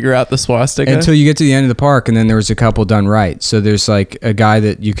 Can't figure out the swastika until you get to the end of the park, and then there was a couple done right. So there's like a guy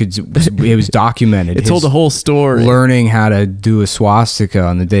that you could. It was documented. It told the whole story. Learning how to do a swastika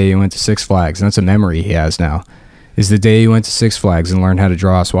on the day he went to Six Flags, and that's a memory he has now. Is the day he went to Six Flags and learned how to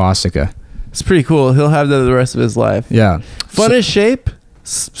draw a swastika. It's pretty cool. He'll have that the rest of his life. Yeah. Funnest shape,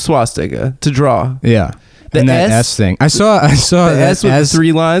 swastika to draw. Yeah. And that S thing. I saw the S with the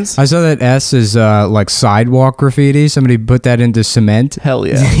 3 lines. I saw that S is like sidewalk graffiti. Somebody put that into cement. Hell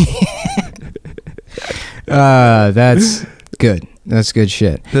yeah. That's good. That's good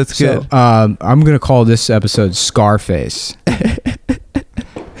shit. That's good. So, I'm gonna call this episode Scarface.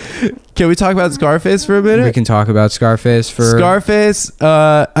 Can we talk about Scarface for a minute? We can talk about Scarface for Scarface.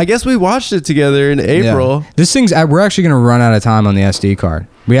 I guess we watched it together in April. Yeah. This thing's. We're actually gonna run out of time on the SD card.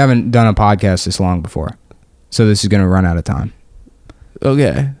 We haven't done a podcast this long before, so this is gonna run out of time.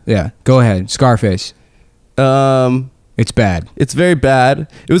 Okay. Yeah. Go ahead. Scarface. It's It's bad. It's very bad.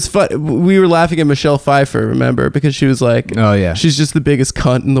 It was fun. We were laughing at Michelle Pfeiffer, remember? Because she was like, Oh yeah. she's just the biggest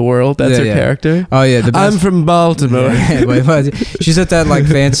cunt in the world. That's Yeah, her yeah. character. Oh yeah. The best. I'm from Baltimore. Yeah, but she's at that like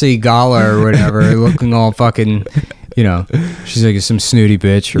fancy gala or whatever, looking all fucking, you know. She's like some snooty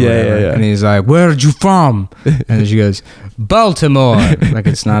bitch or Yeah, whatever, yeah, yeah. and he's like, "Where'd you from?" And then she goes, "Baltimore." Like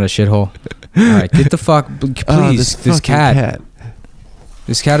it's not a shithole. All right, get the fuck, please. Oh, this fucking cat.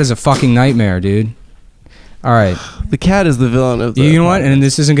 This cat is a fucking nightmare, dude. All right. The cat is the villain of the You know what? podcast. And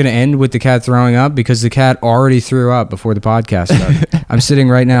this isn't going to end with the cat throwing up because the cat already threw up before the podcast started. I'm sitting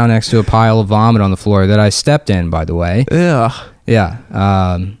right now next to a pile of vomit on the floor that I stepped in, by the way. Yeah. Yeah.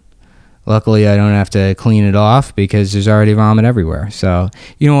 Luckily, I don't have to clean it off because there's already vomit everywhere. So,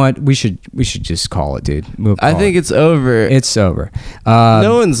 you know what? We should just call it, dude. I think it's over. it's over.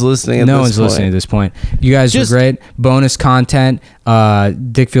 No one's listening at No this one's point. listening at this point. You guys Just- were great. Bonus content.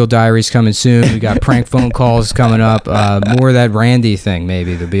 Dickfield Diaries coming soon. We got prank phone calls coming up. More of that Randy thing,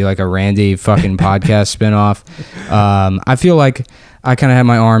 maybe. There'll be like a Randy fucking podcast spinoff. I feel like I kind of had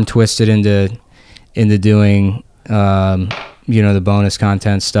my arm twisted into doing the bonus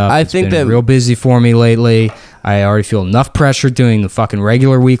content stuff. I It's think been that- real busy for me lately. I already feel enough pressure doing the fucking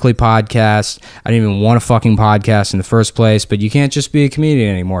regular weekly podcast. I didn't even want a fucking podcast in the first place, but you can't just be a comedian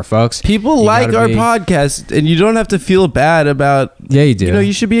anymore, folks. People You like gotta our be- podcast, and you don't have to feel bad about. Yeah, you do. You know,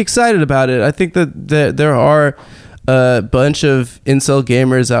 you should be excited about it. I think that there are a bunch of incel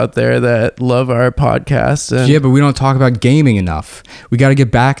gamers out there that love our podcast. And Yeah, but we don't talk about gaming enough. We got to get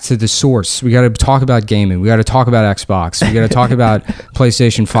back to the source. We got to talk about gaming. We got to talk about Xbox. We got to talk about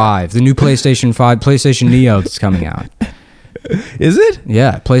PlayStation 5, the new PlayStation 5, PlayStation Neo that's coming out. Is it?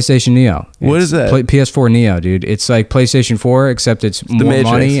 Yeah, PlayStation Neo. What It's is that? PS4 Neo, dude. It's like PlayStation 4, except it's more Matrix.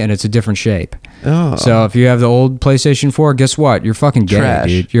 money and it's a different shape. Oh, So if you have the old PlayStation 4, guess what? You're fucking gay, Trash.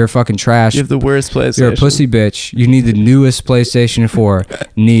 dude. You're a fucking trash. you have the worst PlayStation. You're a pussy bitch. You need the newest PlayStation 4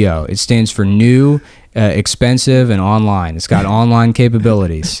 Neo. It stands for new, expensive, and online. It's got online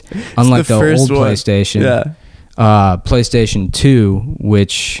capabilities. Unlike the first old one. PlayStation. Yeah. PlayStation 2,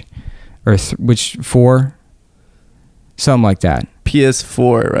 which 4? Something like that.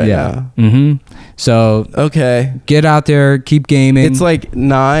 PS4 right yeah. now. Mm-hmm. So Okay. get out there, keep gaming. It's like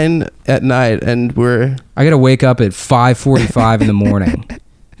 9 at night, and we're I gotta wake up at 5:45 in the morning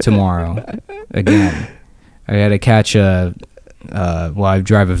tomorrow. Again, I gotta catch I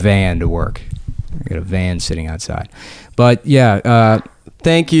drive a van to work. I got a van sitting outside. But yeah,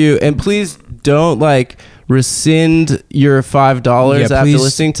 thank you, and please don't rescind your $5 after please-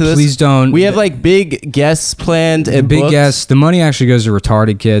 listening to this. please don't. We have big guests planned and big booked. guests. The money actually goes to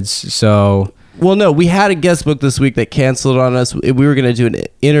retarded kids. So Well, no, we had a guest book this week that canceled on us. We were going to do an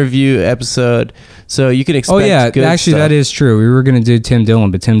interview episode, so you can expect. oh yeah, good actually stuff. that is true. We were gonna do Tim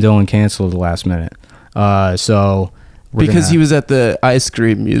Dillon, but Tim Dillon canceled at the last minute. So we're because gonna- he was at the ice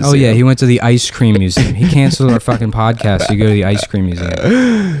cream museum. Oh yeah, he went to the ice cream museum. He canceled our fucking podcast to go to the ice cream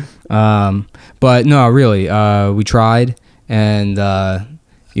museum. But no, really, we tried, and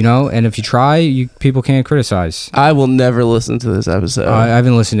and if you try, people can't criticize. I will never listen to this episode. I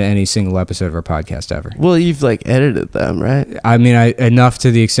haven't listened to any single episode of our podcast ever. well, you've edited them, right? I mean, enough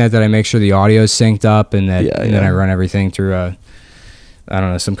to the extent that I make sure the audio is synced up, and that Yeah, then yeah. I run everything through I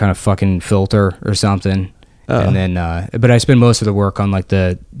don't know, some kind of fucking filter or something. And then, but I spend most of the work on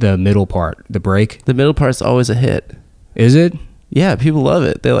the middle part, the break. The middle part's always a hit. Is it? Yeah, people love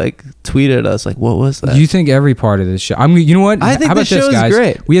it. They tweeted us what was that? You think every part of this show? You know what? I think How about this show this, is guys?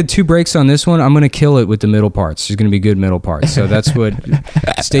 great. We had 2 breaks on this one. I'm gonna kill it with the middle parts. There's gonna be good middle parts. So that's what.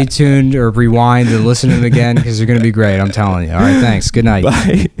 Stay tuned or rewind and listen to them again because they're gonna be great. I'm telling you. All right, thanks. Good night.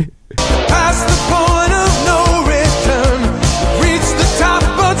 Bye. Past the point of no return. Reach the top,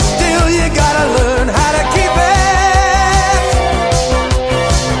 but still you gotta learn how to keep it.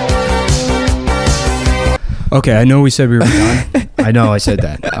 Okay, I know we said we were done. I know I said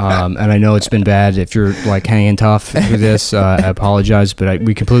that, and I know it's been bad. If you're hanging tough with this, I apologize, but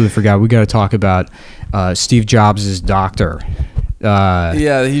we completely forgot. We got to talk about Steve Jobs' doctor.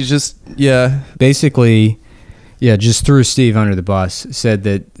 Yeah, he's just Basically, just threw Steve under the bus. Said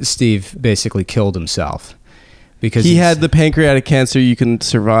that Steve basically killed himself because he had the pancreatic cancer you can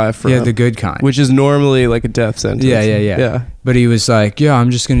survive from. the good kind, which is normally a death sentence. Yeah. But he was like, I'm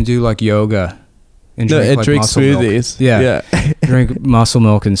just gonna do yoga and drink muscle smoothies. Milk. Yeah. Drink muscle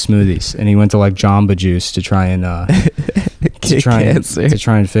milk and smoothies, and he went to Jamba Juice to try and cancer. to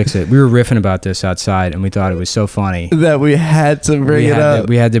try and fix it. We were riffing about this outside, and we thought it was so funny That we had to bring it up.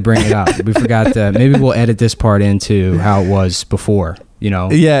 We had to bring it up. We forgot to. Maybe we'll edit this part into how it was before. Yeah.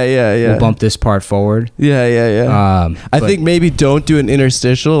 we'll bump this part forward. Yeah. I But- think maybe don't do an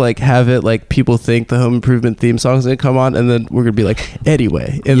interstitial, like have it like people think the Home Improvement theme song's gonna come on, and then we're gonna be like,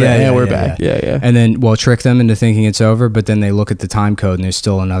 anyway, and then we're back. Yeah. And then we'll trick them into thinking it's over, but then they look at the time code and there's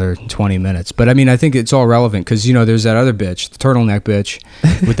still another 20 minutes. But I mean, I think it's all relevant because, there's that other bitch, the turtleneck bitch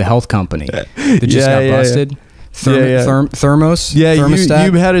with the health company that just got busted. Thermos? Yeah, thermostat?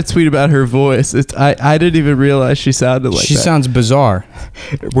 you had a tweet about her voice. I didn't even realize she sounded like that. She sounds bizarre.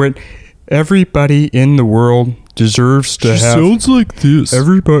 When everybody in the world deserves to have... sounds like this.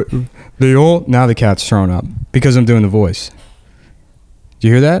 Everybody... Now the cat's thrown up because I'm doing the voice. Do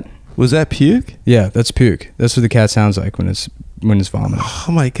you hear that? Was that puke? Yeah, that's puke. That's what the cat sounds like when it's vomiting. Oh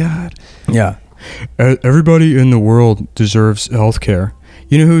my God. Yeah. Everybody in the world deserves health care.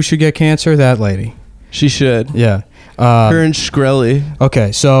 You know who should get cancer? That lady. She should. Yeah. Her and Shkreli.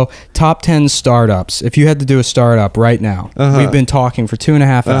 Okay, so top 10 startups. If you had to do a startup right now, we've been talking for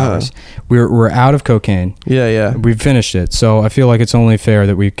 2.5 hours. We're out of cocaine. Yeah. We've finished it. So I feel like it's only fair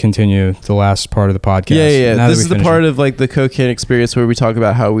that we continue the last part of the podcast. Yeah. This is the part of like the cocaine experience where we talk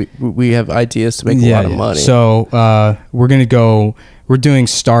about how we have ideas to make a lot of money. So we're doing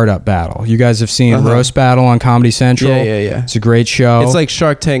startup battle. You guys have seen Roast Battle on Comedy Central. Yeah. It's a great show. It's like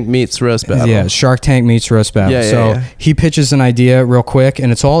Shark Tank meets Roast Battle. Yeah, Shark Tank meets Roast Battle. Yeah. He pitches an idea real quick,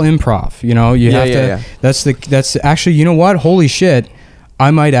 and it's all improv. You have to. That's actually. You know what? Holy shit!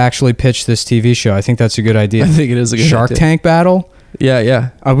 I might actually pitch this TV show. I think that's a good idea. I think it is a good Shark idea. Tank battle.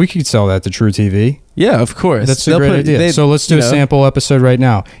 Yeah. We could sell that to True TV. Yeah, of course. That's a great idea. So let's do a sample episode right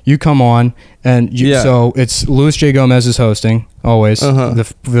now. You come on, and so it's Luis J. Gomez is hosting, always.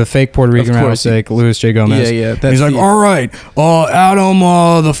 The fake Puerto Rican rattlesnake, Luis J. Gomez. Yeah. He's like, all right, Adam,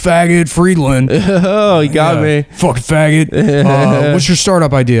 the faggot Friedland. Oh, you got me. Fucking faggot. What's your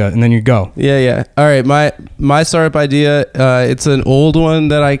startup idea? And then you go. Yeah. All right, my startup idea, it's an old one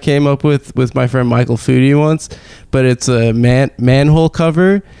that I came up with my friend Michael Foodie once, but it's a manhole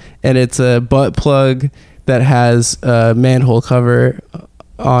cover, and it's a butt plug that has a manhole cover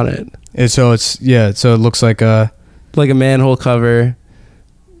on it. And so it looks like a manhole cover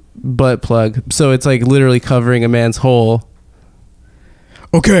butt plug. So it's like literally covering a man's hole.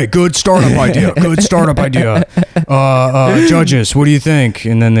 Okay, good startup idea. Judges, what do you think?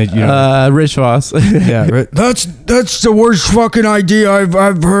 And then Rich Voss. Yeah, that's the worst fucking idea I've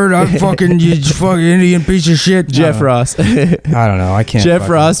heard. You fucking Indian piece of shit. Jeff Ross. I don't know. I can't. Jeff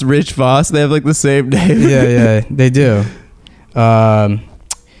Ross, Rich Voss. They have like the same name. Yeah, they do. I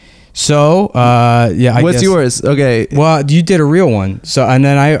What's guess, yours? Okay. Well, you did a real one. So, and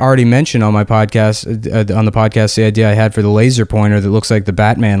then I already mentioned on my podcast, the idea I had for the laser pointer that looks like the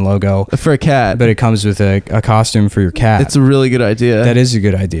Batman logo For a cat. but it comes with a costume for your cat. It's a really good idea. That is a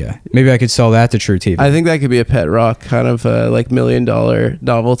good idea. Maybe I could sell that to True TV. I think that could be a pet rock kind of like $1 million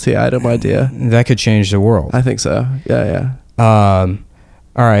novelty item idea. That could change the world. I think so. Yeah.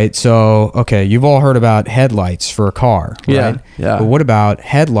 All right, so you've all heard about headlights for a car, right? Yeah. But what about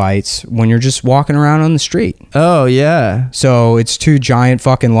headlights when you're just walking around on the street? Oh yeah. So it's two giant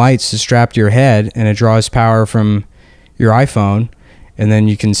fucking lights strapped to your head, and it draws power from your iPhone, and then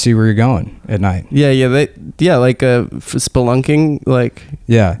you can see where you're going at night. Yeah. Like spelunking, like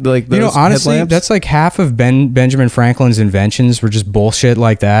those honestly, headlamps. that's like half of Benjamin Franklin's inventions were just bullshit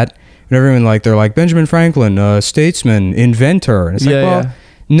like that. And everyone they're like Benjamin Franklin, statesman, inventor, and it's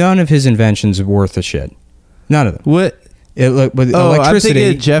none of his inventions are worth a shit. None of them. What? With electricity. I'm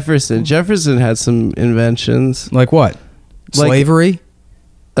thinking Jefferson. Jefferson had some inventions. Like what? Slavery?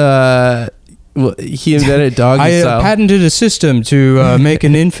 Well, he invented doggy I style. patented a system to make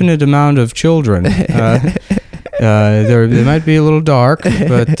an infinite amount of children. They might be a little dark,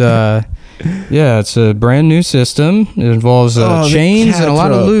 but it's a brand new system. It involves chains and a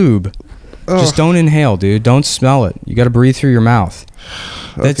lot of lube. Just don't inhale, dude. Don't smell it. You got to breathe through your mouth.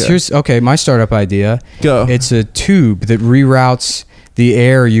 Here's my startup idea. Go. It's a tube that reroutes the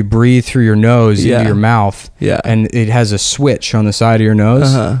air you breathe through your nose into your mouth. Yeah. And it has a switch on the side of your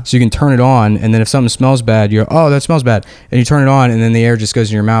nose. So you can turn it on, and then if something smells bad, you go, oh, that smells bad. And you turn it on, and then the air just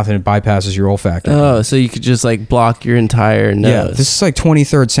goes in your mouth, and it bypasses your olfactory. Oh, so you could just like block your entire nose. Yeah, this is like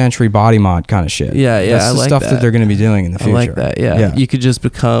 23rd century body mod kind of shit. Yeah, That's I the like stuff that. they're going to be doing in the future. I like that, yeah. You could just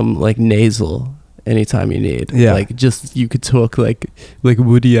become like nasal anytime you need. Yeah. Like just, you could talk like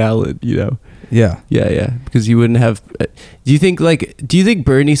Woody Allen, you know? Yeah. Yeah. Because you wouldn't have... Do you think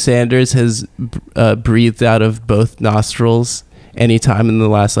Bernie Sanders has breathed out of both nostrils anytime in the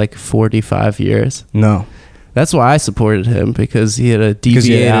last 45 years? No. That's why I supported him, because he had a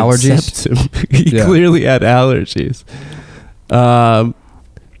deviated septum. He clearly had allergies.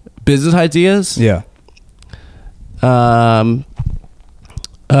 Business ideas? Yeah.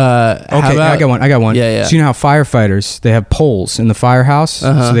 Okay, I got one. Yeah. So you know how firefighters, they have poles in the firehouse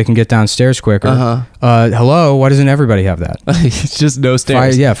so they can get downstairs quicker. Hello, why doesn't everybody have that? It's just no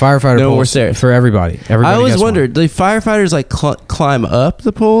stairs. Firefighter No poles more stairs. for everybody. I always wondered, do firefighters like climb up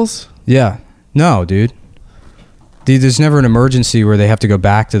the poles? Yeah. No, dude. There's never an emergency where they have to go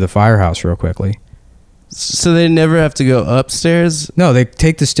back to the firehouse real quickly. So they never have to go upstairs? No, they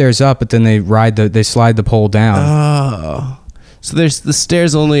take the stairs up, but then they slide the pole down. Oh. So there's the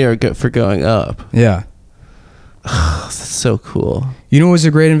stairs only are for going up. Yeah. That's so cool. You know what was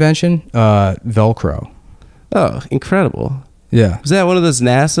a great invention? Velcro. Oh, incredible. Yeah. Was that one of those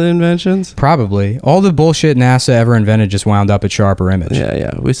NASA inventions? Probably. All the bullshit NASA ever invented just wound up at Sharper Image.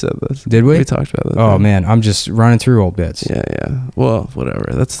 Yeah. We said this. Did we? We talked about that. Oh, man. I'm just running through old bits. Yeah. Well,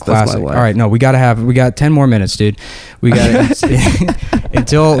 whatever. That's my Classic. life. All right. No, we got 10 more minutes, dude. We got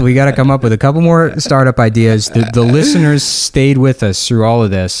we got to come up with a couple more startup ideas. The listeners stayed with us through all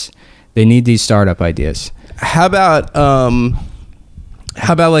of this. They need these startup ideas. How about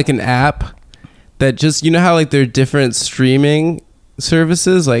like an app that just, you know how like there are different streaming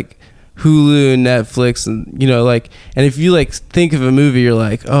services like Hulu and Netflix, and you know, like, and if you like think of a movie, you're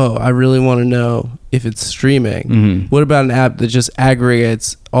like, oh, I really want to know if it's streaming. Mm-hmm. What about an app that just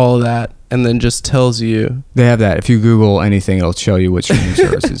aggregates all of that and then just tells you? They have that. If you Google anything, it'll show you what streaming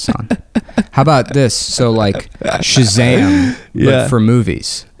service it's on. How about this? So like Shazam, but for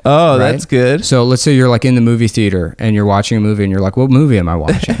movies. Oh, right? That's good. So let's say you're like in the movie theater and you're watching a movie and you're like, what movie am I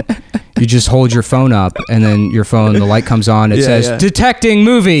watching? You just hold your phone up and then your phone, the light comes on. It says, detecting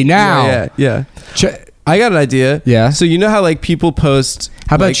movie now. Yeah. I got an idea. Yeah. So you know how like people post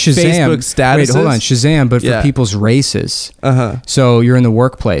how about like, Shazam? Facebook statuses? Wait, hold on. Shazam, but for people's races. So you're in the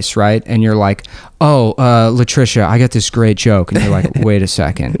workplace, right? And you're like, oh, Latricia, I got this great joke. And you're like, wait a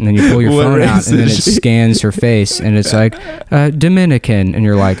second. And then you pull your phone out and then it scans her face and it's like, Dominican. And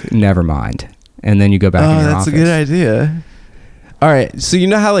you're like, never mind. And then you go back in your office. That's a good idea. All right, so you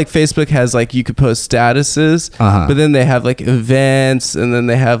know how like Facebook has like you could post statuses, but then they have like events and then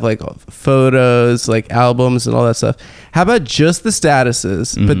they have like photos, like albums and all that stuff. How about just the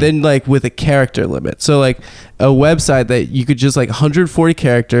statuses, but then like with a character limit? So like a website that you could just like 140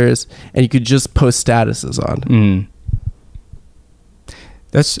 characters and you could just post statuses on.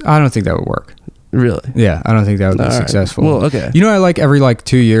 I don't think that would work. Really? Yeah, I don't think that would be successful. Well, okay. You know, I like every like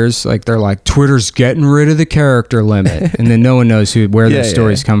 2 years, like they're like Twitter's getting rid of the character limit, and then no one knows where their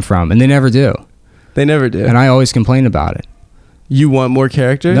stories come from, and they never do. They never do. And I always complain about it. You want more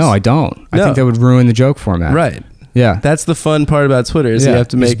characters? No, I don't. I think that would ruin the joke format. Right. Yeah. That's the fun part about Twitter is you have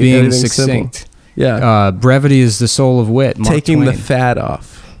to make being succinct. Simple. Yeah. Brevity is the soul of wit. Mark Taking Twain. the fat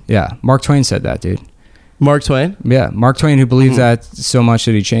off. Yeah. Mark Twain said that, dude. Mark Twain? Yeah. Mark Twain, who believed that so much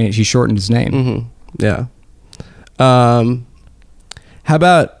that he shortened his name. Yeah. How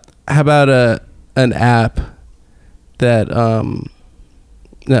about an app that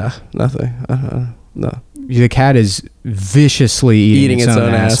no, nothing. No. The cat is viciously eating its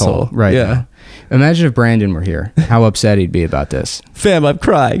own asshole right now. Imagine if Brandon were here, how upset he'd be about this. Fam, I'm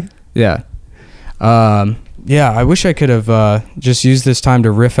crying. Yeah. I wish I could have just used this time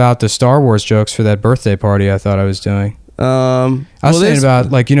to riff out the Star Wars jokes for that birthday party I thought I was doing. I was saying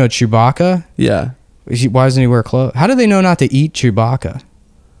about, like, you know, Chewbacca? Yeah. Why doesn't he wear clothes? How do they know not to eat Chewbacca?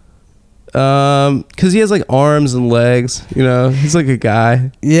 Because he has like arms and legs, you know. He's like a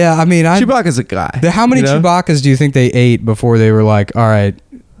guy. Yeah, I mean, Chewbacca's a guy. How many Chewbaccas do you think they ate before they were like, all right,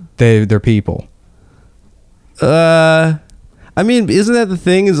 they're people? I mean, isn't that the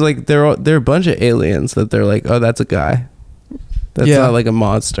thing? Is like they're a bunch of aliens that they're like, oh, that's a guy. That's not like a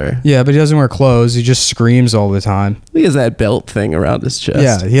monster. Yeah, but he doesn't wear clothes. He just screams all the time. He has that belt thing around his chest.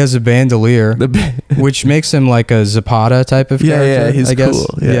 Yeah, he has a bandolier, which makes him like a Zapata type of character. Yeah, he's I guess.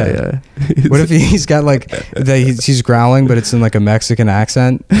 Cool. Yeah. What if he's got like he's growling, but it's in like a Mexican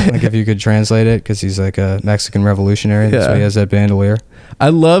accent? Like if you could translate it, because he's like a Mexican revolutionary. That's why he has that bandolier. I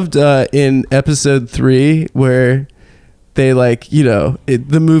loved in episode 3 where they like, you know,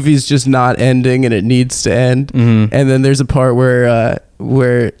 the movie's just not ending and it needs to end. And then there's a part where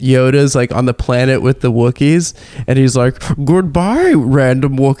Yoda's like on the planet with the Wookiees and he's like, goodbye,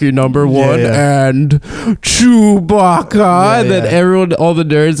 random Wookiee number 1 and Chewbacca. And then all the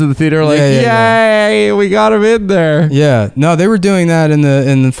nerds in the theater are like, yay, we got him in there. Yeah. No, they were doing that in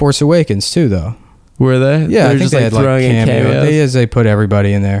the Force Awakens too, though. Were they? Yeah, I think they had like cameos. They put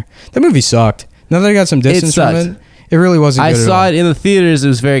everybody in there. That movie sucked. Now that I got some distance from it, it really wasn't good I saw it in the theaters. It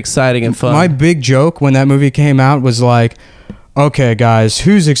was very exciting and fun. My big joke when that movie came out was like, okay, guys,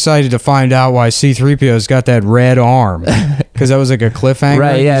 who's excited to find out why C-3PO's got that red arm? Because that was like a cliffhanger.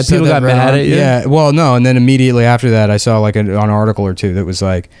 Right, yeah, You said people that got red mad arm. at you. Yeah, well, no, and then immediately after that, I saw like an article or two that was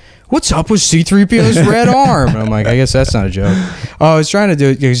like, what's up with C-3PO's red arm? And I'm like, I guess that's not a joke. Oh, I was trying to do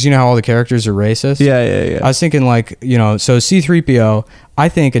it because you know how all the characters are racist? Yeah. I was thinking like, you know, so C-3PO, I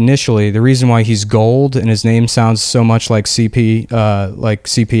think initially the reason why he's gold and his name sounds so much like like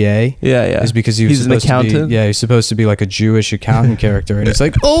CPA Yeah. is because he was He's an supposed to accountant? be, he's supposed to be like a Jewish accountant character, and it's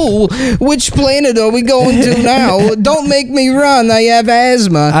like, oh, which planet are we going to now? Don't make me run, I have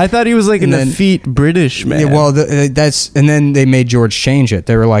asthma. I thought he was like And an then- effete British man. Yeah, well, and then they made George change it.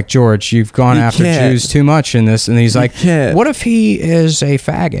 They were like, George, you've gone You after can't. Jews too much in this, and he's like, can't. what if he is a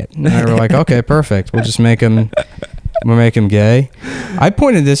faggot? And they were like, okay, perfect. We'll just make him. We'll make him gay. I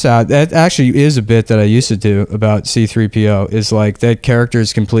pointed this out. That actually is a bit that I used to do about C-3PO. Is like that character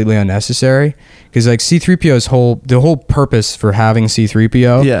is completely unnecessary because like C-3PO's the whole purpose for having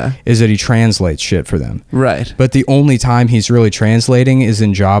C-3PO is that he translates shit for them. Right. But the only time he's really translating is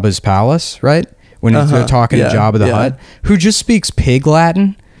in Jabba's palace, right? When he's talking to Jabba the Hutt, who just speaks pig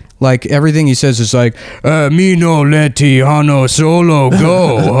Latin. Like everything he says is like "Mi no leti hano solo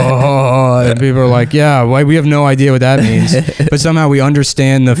go," and people are like, "Yeah, why we have no idea what that means," but somehow we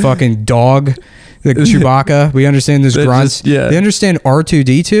understand the fucking dog, the Chewbacca. We understand those grunts. They understand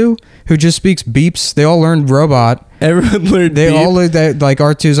R2D2, who just speaks beeps. They all learned robot. Everyone learned. They all learned that like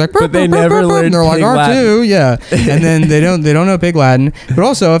R2's like, but they never learned. And they're like pig R2, Latin. and then they don't know pig Latin. But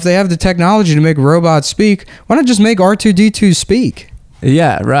also, if they have the technology to make robots speak, why not just make R2D2 speak?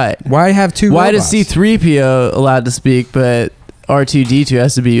 Yeah, right. Why have two Why robots? does C-3PO allowed to speak, but R2D2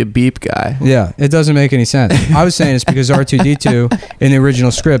 has to be a beep guy? Yeah, it doesn't make any sense. I was saying it's because R2D2 in the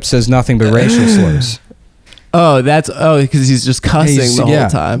original script says nothing but racial slurs. Oh, because he's just cussing the whole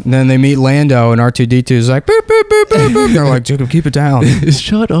time. And then they meet Lando, and R2D2 is like, boop, boop, boop, boop, boop. They're like, Jacob, keep it down.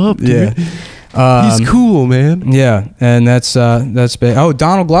 Shut up, dude. Yeah. He's cool, man. Yeah, and that's big. Oh,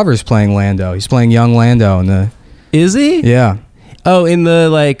 Donald Glover's playing Lando. He's playing young Lando in the. Is he? Yeah. Oh, in the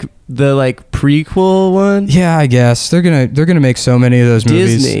prequel one? Yeah, I guess they're gonna make so many of those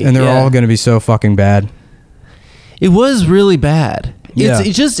movies, Disney, and they're all gonna be so fucking bad. It was really bad. Yeah.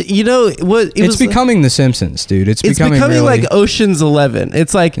 It's just, you know what? It's becoming The Simpsons, dude. It's becoming really, like Ocean's 11.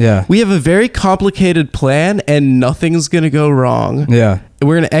 It's like we have a very complicated plan and nothing's gonna go wrong. Yeah,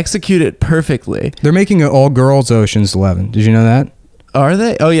 we're gonna execute it perfectly. They're making an all girls Ocean's 11. Did you know that? Are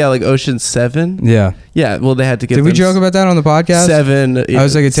they? Oh yeah, like Ocean's 7. Yeah. Yeah. Well, they had to get. Did we joke about that on the podcast? 7. I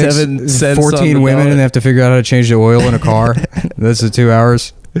was like, it takes 7 14 women, and they have to figure out how to change the oil in a car. That's the 2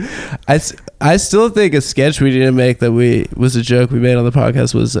 hours. I still think a sketch we didn't make that was a joke we made on the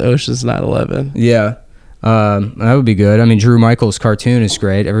podcast was Ocean's 9/11. Yeah. That would be good. I mean, Drew Michaels' cartoon is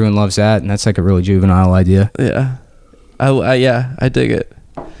great. Everyone loves that, and that's like a really juvenile idea. Yeah. I dig it.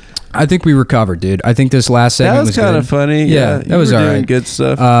 I think we recovered, dude. I think this last segment was kind of funny. Yeah, that was all doing right. Good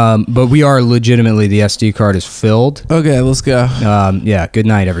stuff. But we are legitimately, the SD card is filled. Okay, let's go. Yeah, good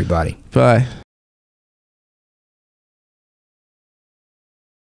night, everybody. Bye.